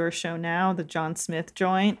This Is Your Show Now, the John Smith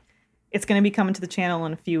joint, it's going to be coming to the channel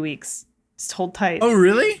in a few weeks. Just hold tight. Oh,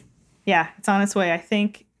 really? Yeah, it's on its way. I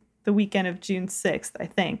think the weekend of June 6th, I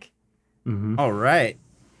think. Mm-hmm. All right.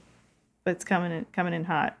 But it's coming in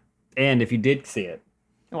hot. And if you did see it,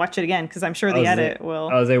 watch it again, because I'm sure the edit will.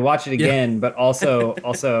 I was like, watch it again, but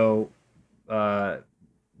also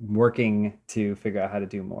working to figure out how to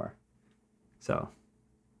do more. So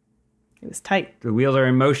it was tight. The wheels are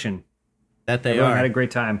in motion. That they Everyone are. had a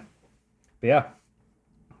great time. But yeah,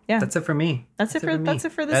 that's it for me. That's it for this week.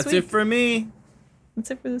 That's it for me.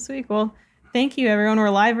 That's it for this week. Well, thank you, everyone.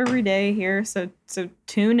 We're live every day here, so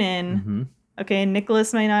tune in. Mm-hmm. Okay,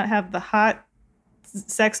 Nicholas may not have the hot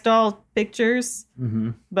sex doll pictures,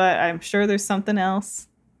 but I'm sure there's something else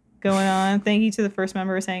going on. Thank you to the first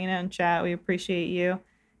members hanging out in chat. We appreciate you.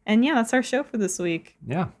 And yeah, that's our show for this week.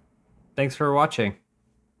 Yeah. Thanks for watching.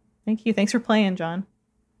 Thank you. Thanks for playing, John.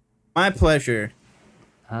 My pleasure.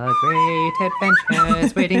 A great adventure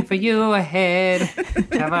is waiting for you ahead.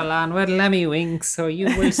 Travel on with Lemmy Winks, or you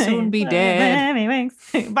will soon be dead. Lemmy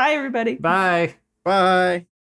Winks. Bye, everybody. Bye. Bye.